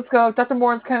on, let's go. Dr.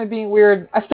 Morin's kind of being weird.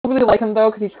 I still really like him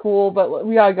though, because he's cool. But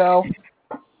we gotta go.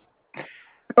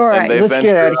 All right, let's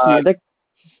get out of here.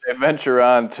 They venture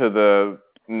on to the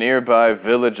nearby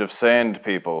village of sand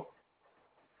people.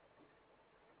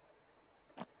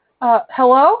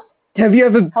 Hello? Have you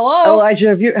ever, Hello? Elijah?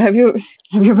 Have you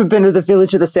ever been to the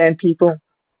village of the Sand People?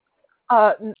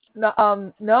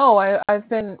 No. I've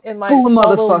been in my Full of small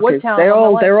little wood motherfuckers. town They're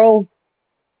all my life.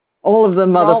 all of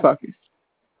them motherfuckers.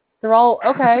 They're all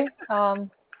okay.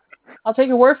 I'll take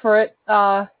your word for it.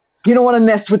 You don't want to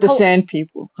mess with the Oh. Sand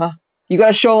People, huh? You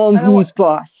gotta show them I know who's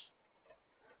boss.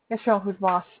 Yeah, show 'em who's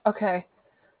boss. Okay.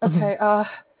 Okay.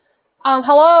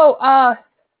 Hello.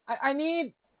 I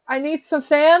need some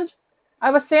sand. I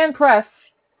have a sand press.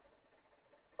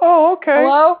 Oh, okay.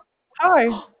 Hello. Hi,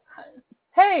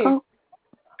 Hey. Oh.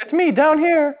 it's me down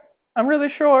here. I'm really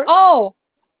short. Oh.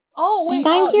 Oh wait.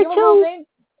 Thank You you have a little too. name.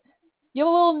 You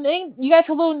have a little name. You guys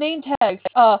have little name tags.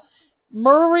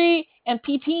 Murray and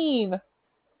Pepine.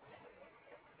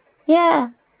 Yeah.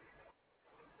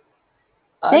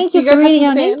 Thank do you you for guys have reading some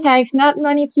our name sand? tags. Not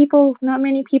many people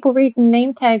read the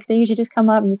name tags. They usually just come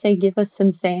up and say, "Give us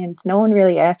some sand." No one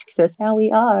really asks us how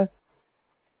we are.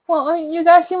 Well, I mean, you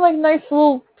guys seem like nice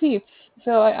little peeps,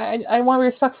 so I want to be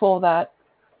respectful of that.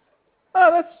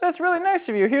 Oh, that's really nice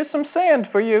of you. Here's some sand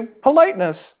for you.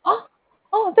 Politeness.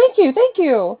 Oh, thank you.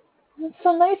 That's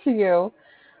so nice of you.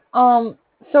 Murray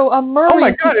Oh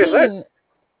my God, Pepine.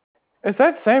 is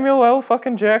that Samuel L.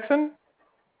 fucking Jackson?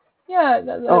 Yeah,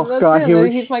 Oh that's God,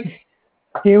 him. He's like,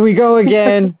 here we go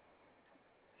again.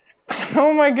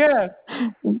 Oh my God.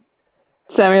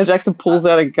 Samuel Jackson pulls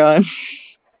out a gun.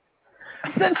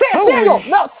 Samuel!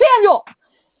 No, Samuel!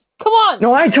 Come on!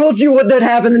 No, I told you what would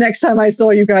happen the next time I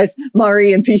saw you guys,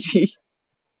 Murray and PT.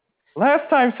 Last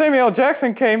time Samuel L.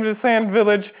 Jackson came to Sand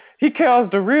Village, he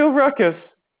caused a real ruckus.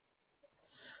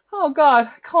 Oh God!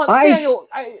 Come on, Samuel!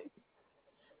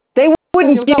 They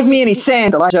wouldn't Samuel, give me any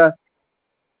sand, Elijah.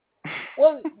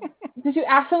 Well, did you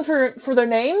ask them for their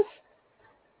names?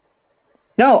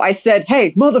 No, I said,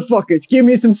 hey, motherfuckers, give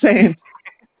me some sand.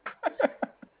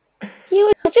 He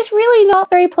was just really not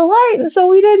very polite, and so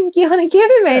we didn't want to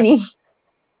give him any.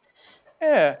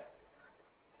 Yeah.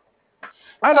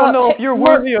 I don't know if you're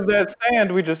worthy of that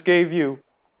sand we just gave you.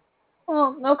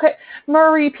 Oh, okay.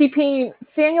 Murray, Pepine,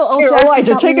 Samuel L. Here, Jackson's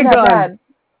Elijah, not take really a that gun. bad.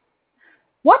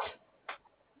 What?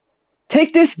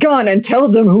 Take this gun and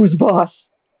tell them who's boss.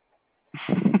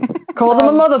 Call them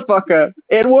a motherfucker.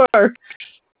 It worked.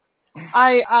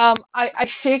 I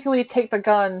shakily take the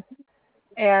gun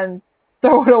and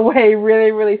throw it away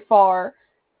really, really far.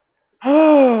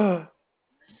 Wow.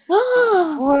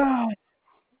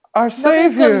 Our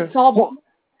savior.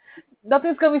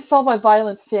 Nothing's gonna be solved by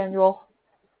violence, Samuel.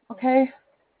 Okay?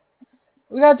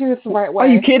 We gotta do this the right way. Are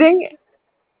you kidding?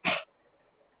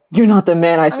 You're not the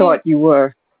man I thought you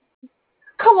were.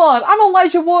 Come on, I'm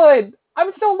Elijah Wood.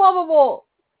 I'm so lovable.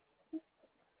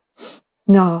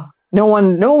 No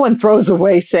one throws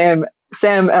away Sam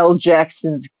L.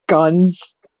 Jackson's guns.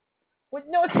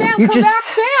 No, Sam, come back,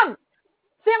 Sam!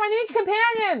 Sam, I need a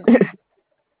companion!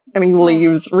 And he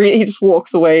leaves. He just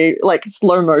walks away, like,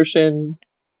 slow motion.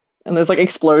 And there's, like,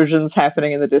 explosions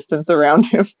happening in the distance around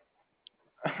him.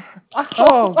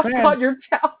 Oh God, your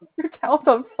town's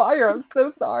on fire. I'm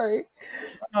so sorry.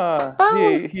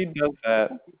 He does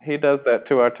that. He does that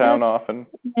to our town often.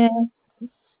 Yeah.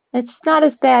 It's not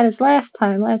as bad as last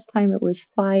time. Last time it was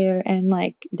fire and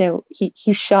like he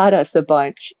shot us a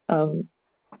bunch.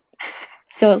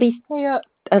 So at least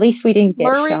we didn't get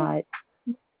shot.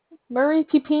 Murray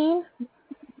Pepine?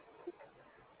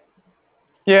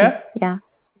 Yeah? Yeah.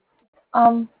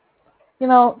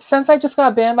 Since I just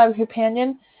got banned by my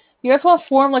companion, you guys want to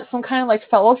form like some kind of like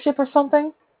fellowship or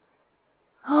something?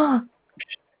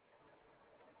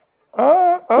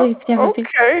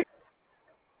 Okay.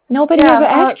 Nobody ever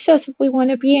asks us if we want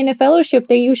to be in a fellowship.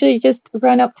 They usually just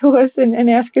run up to us and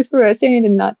ask us for our sand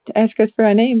and not ask us for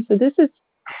our name. So this is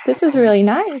really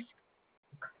nice.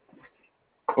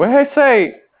 Well, hey,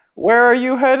 say, where are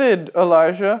you headed,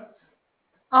 Elijah?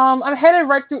 I'm headed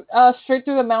straight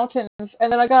through the mountains,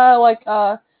 and then I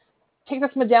gotta take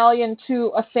this medallion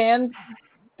to a sand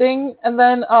thing, and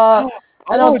then I'll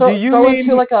throw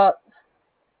into like a.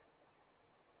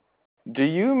 Do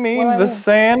you mean the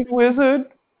sand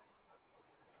wizard?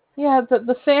 Yeah,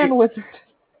 the sand wizard.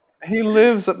 He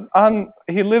lives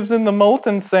in the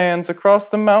molten sands across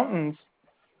the mountains.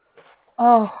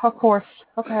 Oh, of course.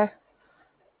 Okay.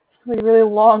 It's a really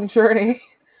long journey.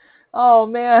 Oh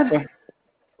man.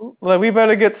 Well, we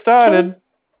better get started.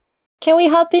 Can we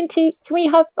hop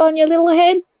on your little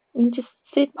head and just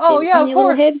sit on your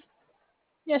little head?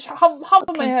 Yeah, hop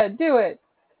on my head. Do it.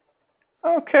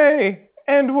 Okay,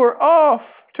 and we're off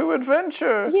to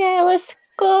adventure. Yeah, let's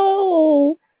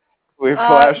go. We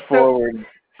flash forward.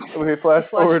 We flash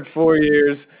forward 4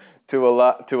 years to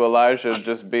Elijah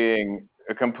just being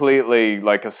a completely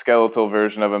like a skeletal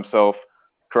version of himself,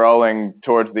 crawling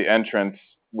towards the entrance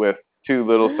with two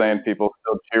little sand people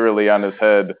still cheerily on his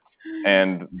head,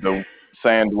 and the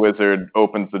sand wizard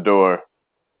opens the door.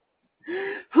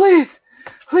 Please,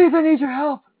 please, I need your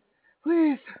help.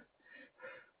 Please.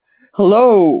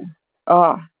 Hello.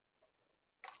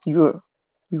 You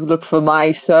look for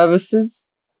my services?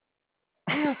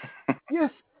 Yes.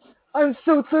 I'm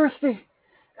so thirsty.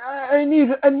 I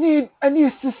need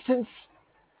assistance.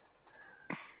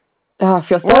 If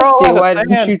you're We're all thirsty, out of why didn't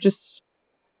sand. you just...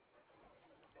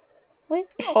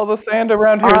 All the sand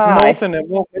around here is molten. It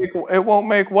won't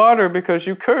make water because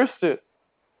you cursed it.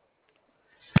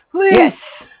 Please, Yes.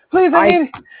 please, I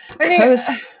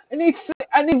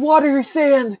need watery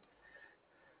sand.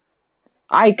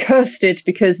 I cursed it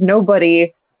because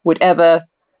nobody would ever...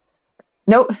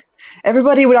 No,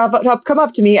 everybody would have come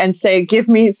up to me and say, give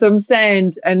me some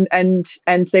sand, and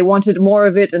they wanted more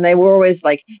of it, and they were always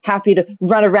like happy to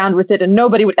run around with it, and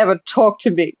nobody would ever talk to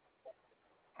me.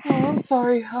 Oh, I'm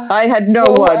sorry. I had no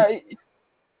one.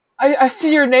 I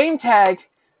see your name tag.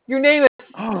 Your name is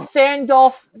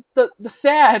Sandolph the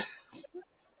Sad.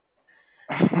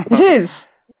 It is.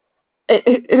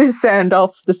 It is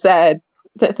Sandolph the Sad.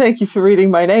 Thank you for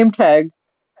reading my name tag.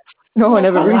 No one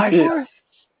ever reads it.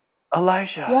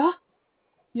 Elijah. Yeah.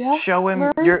 Yeah. Show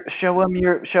him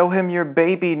your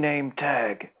baby name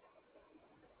tag.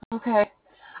 Okay.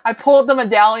 I pull up the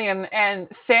medallion, and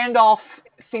Sandolph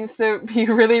seems to be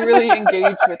really, really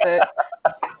engaged with it.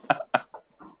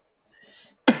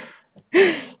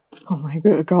 Oh my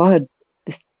God!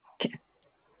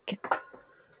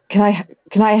 Can I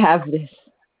have this?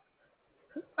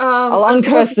 I'll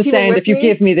uncurse the sand if you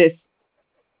give me this.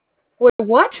 Wait,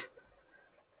 what?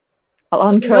 I'll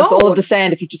uncurse all of the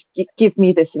sand if you just give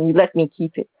me this and you let me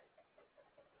keep it.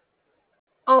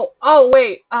 Oh,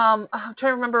 wait. I'm trying to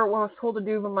remember what I was told to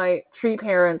do by my tree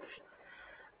parents.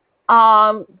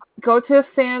 Go to a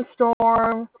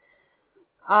sandstorm.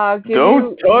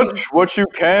 Don't touch what you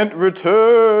can't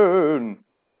return.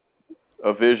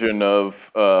 A vision of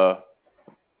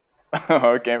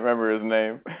I can't remember his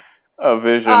name. A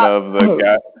vision of the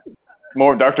guy.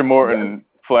 Dr. Morton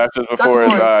flashes before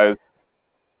his eyes,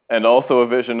 and also a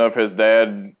vision of his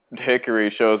dad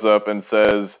Hickory shows up and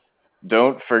says,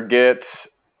 "Don't forget."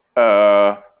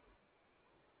 I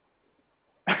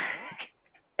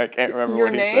can't remember your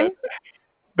what he name? said.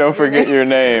 Don't forget your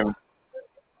name.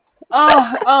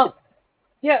 Yeah,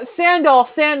 Sandolph.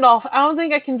 I don't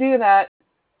think I can do that.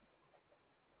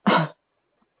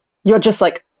 You're just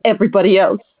like everybody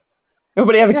else.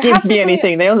 Nobody ever gives me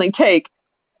anything. They only take.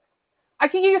 I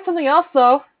can give you something else,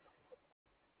 though.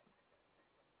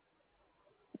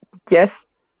 Yes.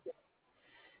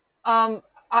 I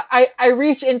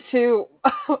reach into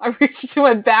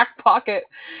my back pocket,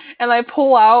 and I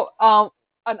pull out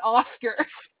an Oscar.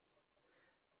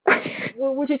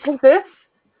 Would you take this?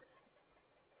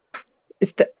 Is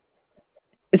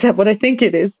that what I think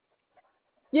it is?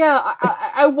 Yeah,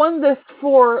 I won this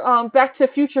for Back to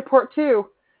the Future Part 2.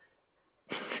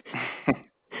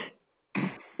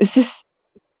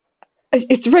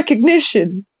 It's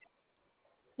recognition.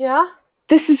 Yeah?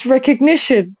 This is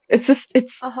recognition. It's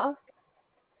Uh-huh.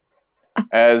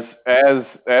 As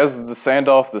the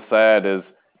Sandolph the Sad is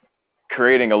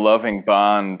creating a loving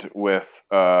bond with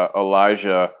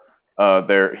Elijah,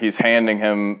 he's handing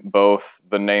him both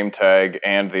the name tag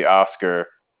and the Oscar,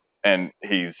 and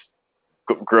he's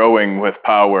growing with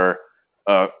power.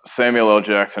 Samuel L.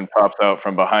 Jackson pops out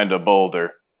from behind a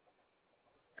boulder.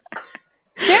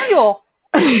 Samuel!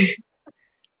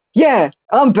 Yeah,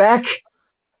 I'm back.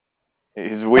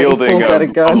 He's wielding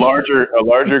a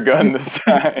larger gun this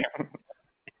time.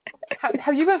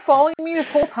 Have you been following me this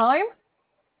whole time?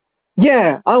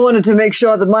 Yeah, I wanted to make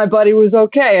sure that my buddy was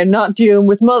okay and not dealing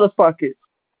with motherfuckers.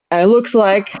 And it looks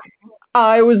like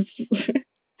I was.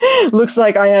 Looks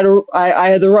like I had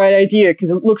the right idea, because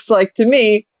it looks like to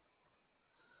me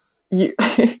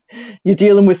you're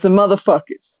dealing with some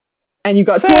motherfuckers, and you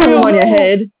got two of them on your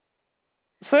head.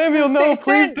 Samuel, no,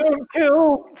 please don't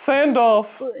kill Sandolph.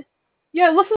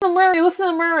 Yeah, listen to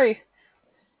Murray.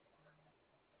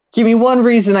 Give me one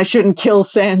reason I shouldn't kill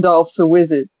Sandolph the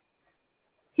wizard.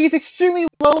 He's extremely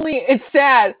lonely and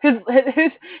sad. His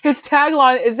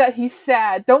tagline is that he's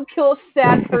sad. Don't kill a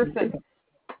sad person.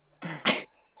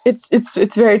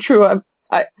 It's very true.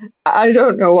 I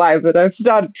don't know why, but I've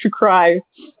started to cry.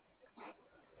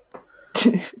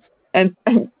 and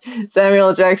Samuel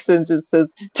L. Jackson just says,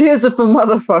 "Tears are for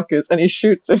motherfuckers," and he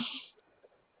shoots him.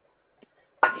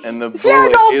 And the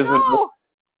bullet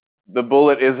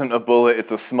isn't a bullet,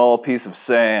 it's a small piece of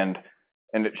sand,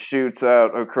 and it shoots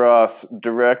out across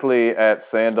directly at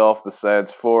Sandolph the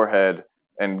Sad's forehead,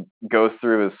 and goes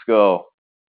through his skull.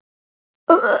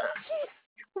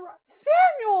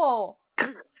 Samuel!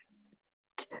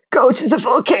 Go to the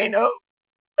volcano.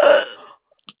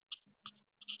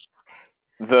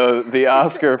 The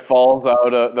Oscar falls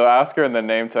out of the Oscar and the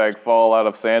name tag fall out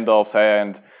of Sandolph's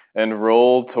hand and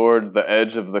roll toward the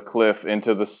edge of the cliff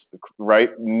into the right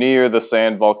near the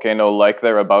sand volcano, like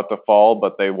they're about to fall,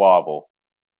 but they wobble.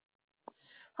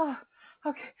 Oh,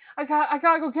 okay, I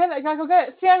gotta go get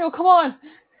it. Samuel, come on.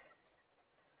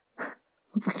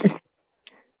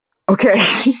 Okay.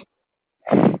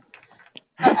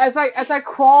 As I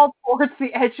crawl towards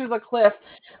the edge of the cliff,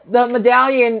 the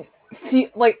medallion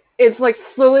it's like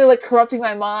slowly like corrupting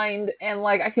my mind, and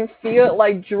like I can feel it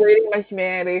like draining my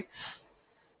humanity.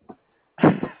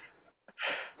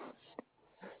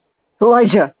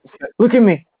 Elijah, look at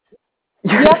me.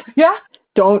 Yeah.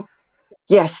 Don't.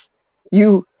 Yes,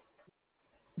 you.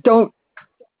 Don't.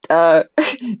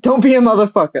 Don't be a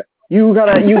motherfucker. You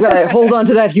gotta hold on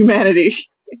to that humanity.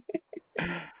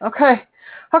 Okay.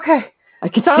 I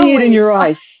can see it in your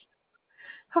eyes.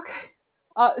 Okay.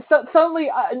 So suddenly,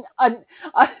 a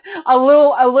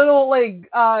little like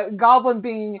goblin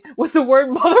being with the word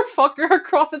 "motherfucker"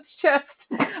 across its chest,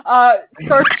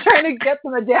 starts trying to get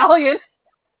the medallion.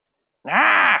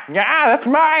 Yeah, that's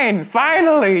mine.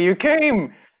 Finally, you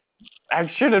came. I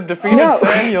should have defeated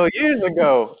Samuel years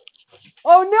ago.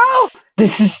 Oh no!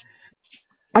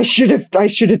 I should have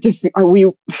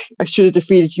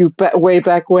defeated you way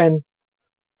back when.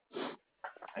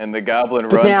 And the goblin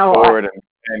runs forward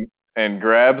and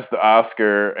grabs the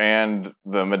Oscar and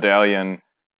the medallion.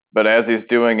 But as he's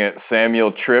doing it,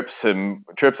 Samuel trips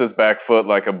his back foot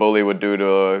like a bully would do to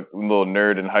a little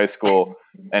nerd in high school.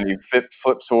 And he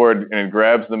flips forward and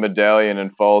grabs the medallion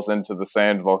and falls into the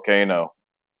sand volcano.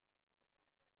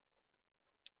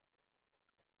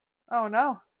 Oh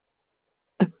no!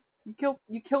 You killed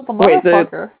the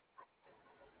motherfucker.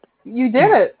 You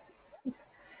did it.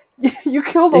 You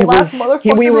killed the last motherfucker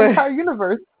in the entire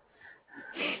universe.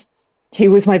 He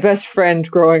was my best friend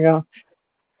growing up.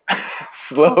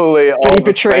 Slowly, he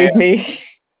betrayed me.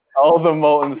 All the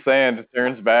molten sand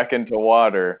turns back into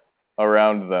water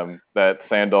around them that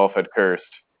Sandolph had cursed.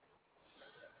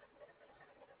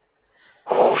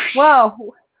 Wow,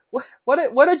 what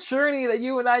a journey that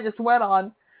you and I just went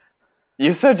on.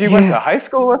 You said you went to high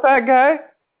school with that guy?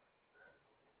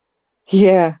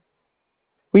 Yeah.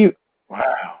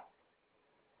 Wow.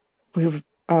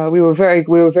 We were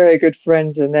very good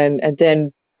friends, and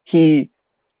then he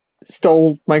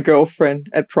stole my girlfriend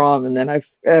at prom, and then I've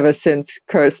ever since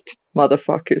cursed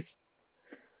motherfuckers.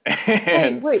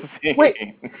 And wait.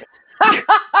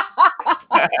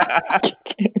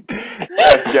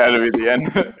 That's got to be the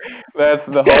end. That's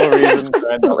the whole reason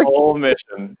and the whole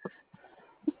mission.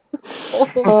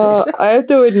 I have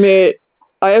to admit,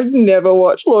 I have never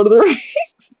watched Lord of the Rings.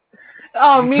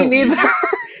 Oh, me neither.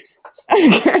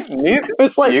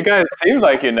 It's like, you guys seem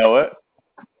like you know it.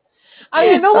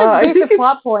 I know like basic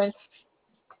plot points.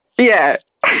 Yeah.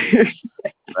 That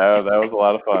was a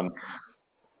lot of fun.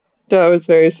 That was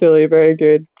very silly, very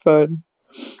good, fun.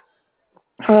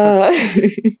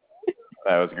 That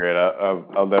was great.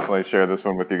 I'll definitely share this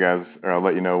one with you guys, or I'll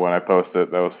let you know when I post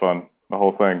it. That was fun. The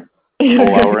whole thing.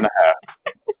 Whole hour and a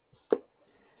half.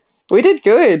 We did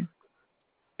good.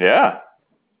 Yeah.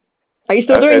 Are you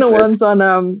still doing the ones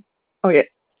on Oh yeah.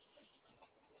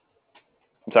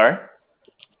 I'm sorry?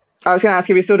 I was gonna ask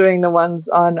if you're still doing the ones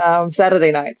on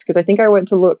Saturday nights, because I think I went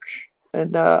to look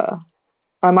and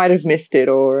I might have missed it,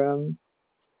 or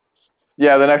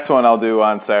Yeah, the next one I'll do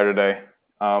on Saturday.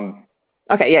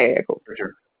 Okay, yeah, cool. For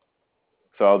sure.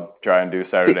 So I'll try and do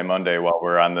Saturday, Monday while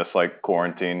we're on this like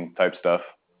quarantine type stuff.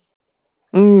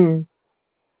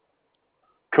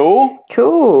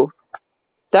 Cool.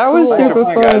 That was super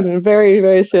fun and very,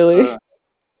 very silly.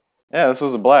 Yeah, this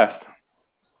was a blast.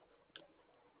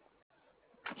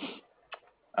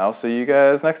 I'll see you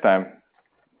guys next time.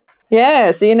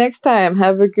 Yeah, see you next time.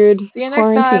 Have a good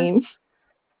quarantine.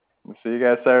 We'll see you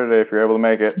guys Saturday if you're able to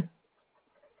make it.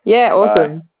 Yeah,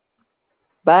 awesome.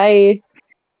 Bye.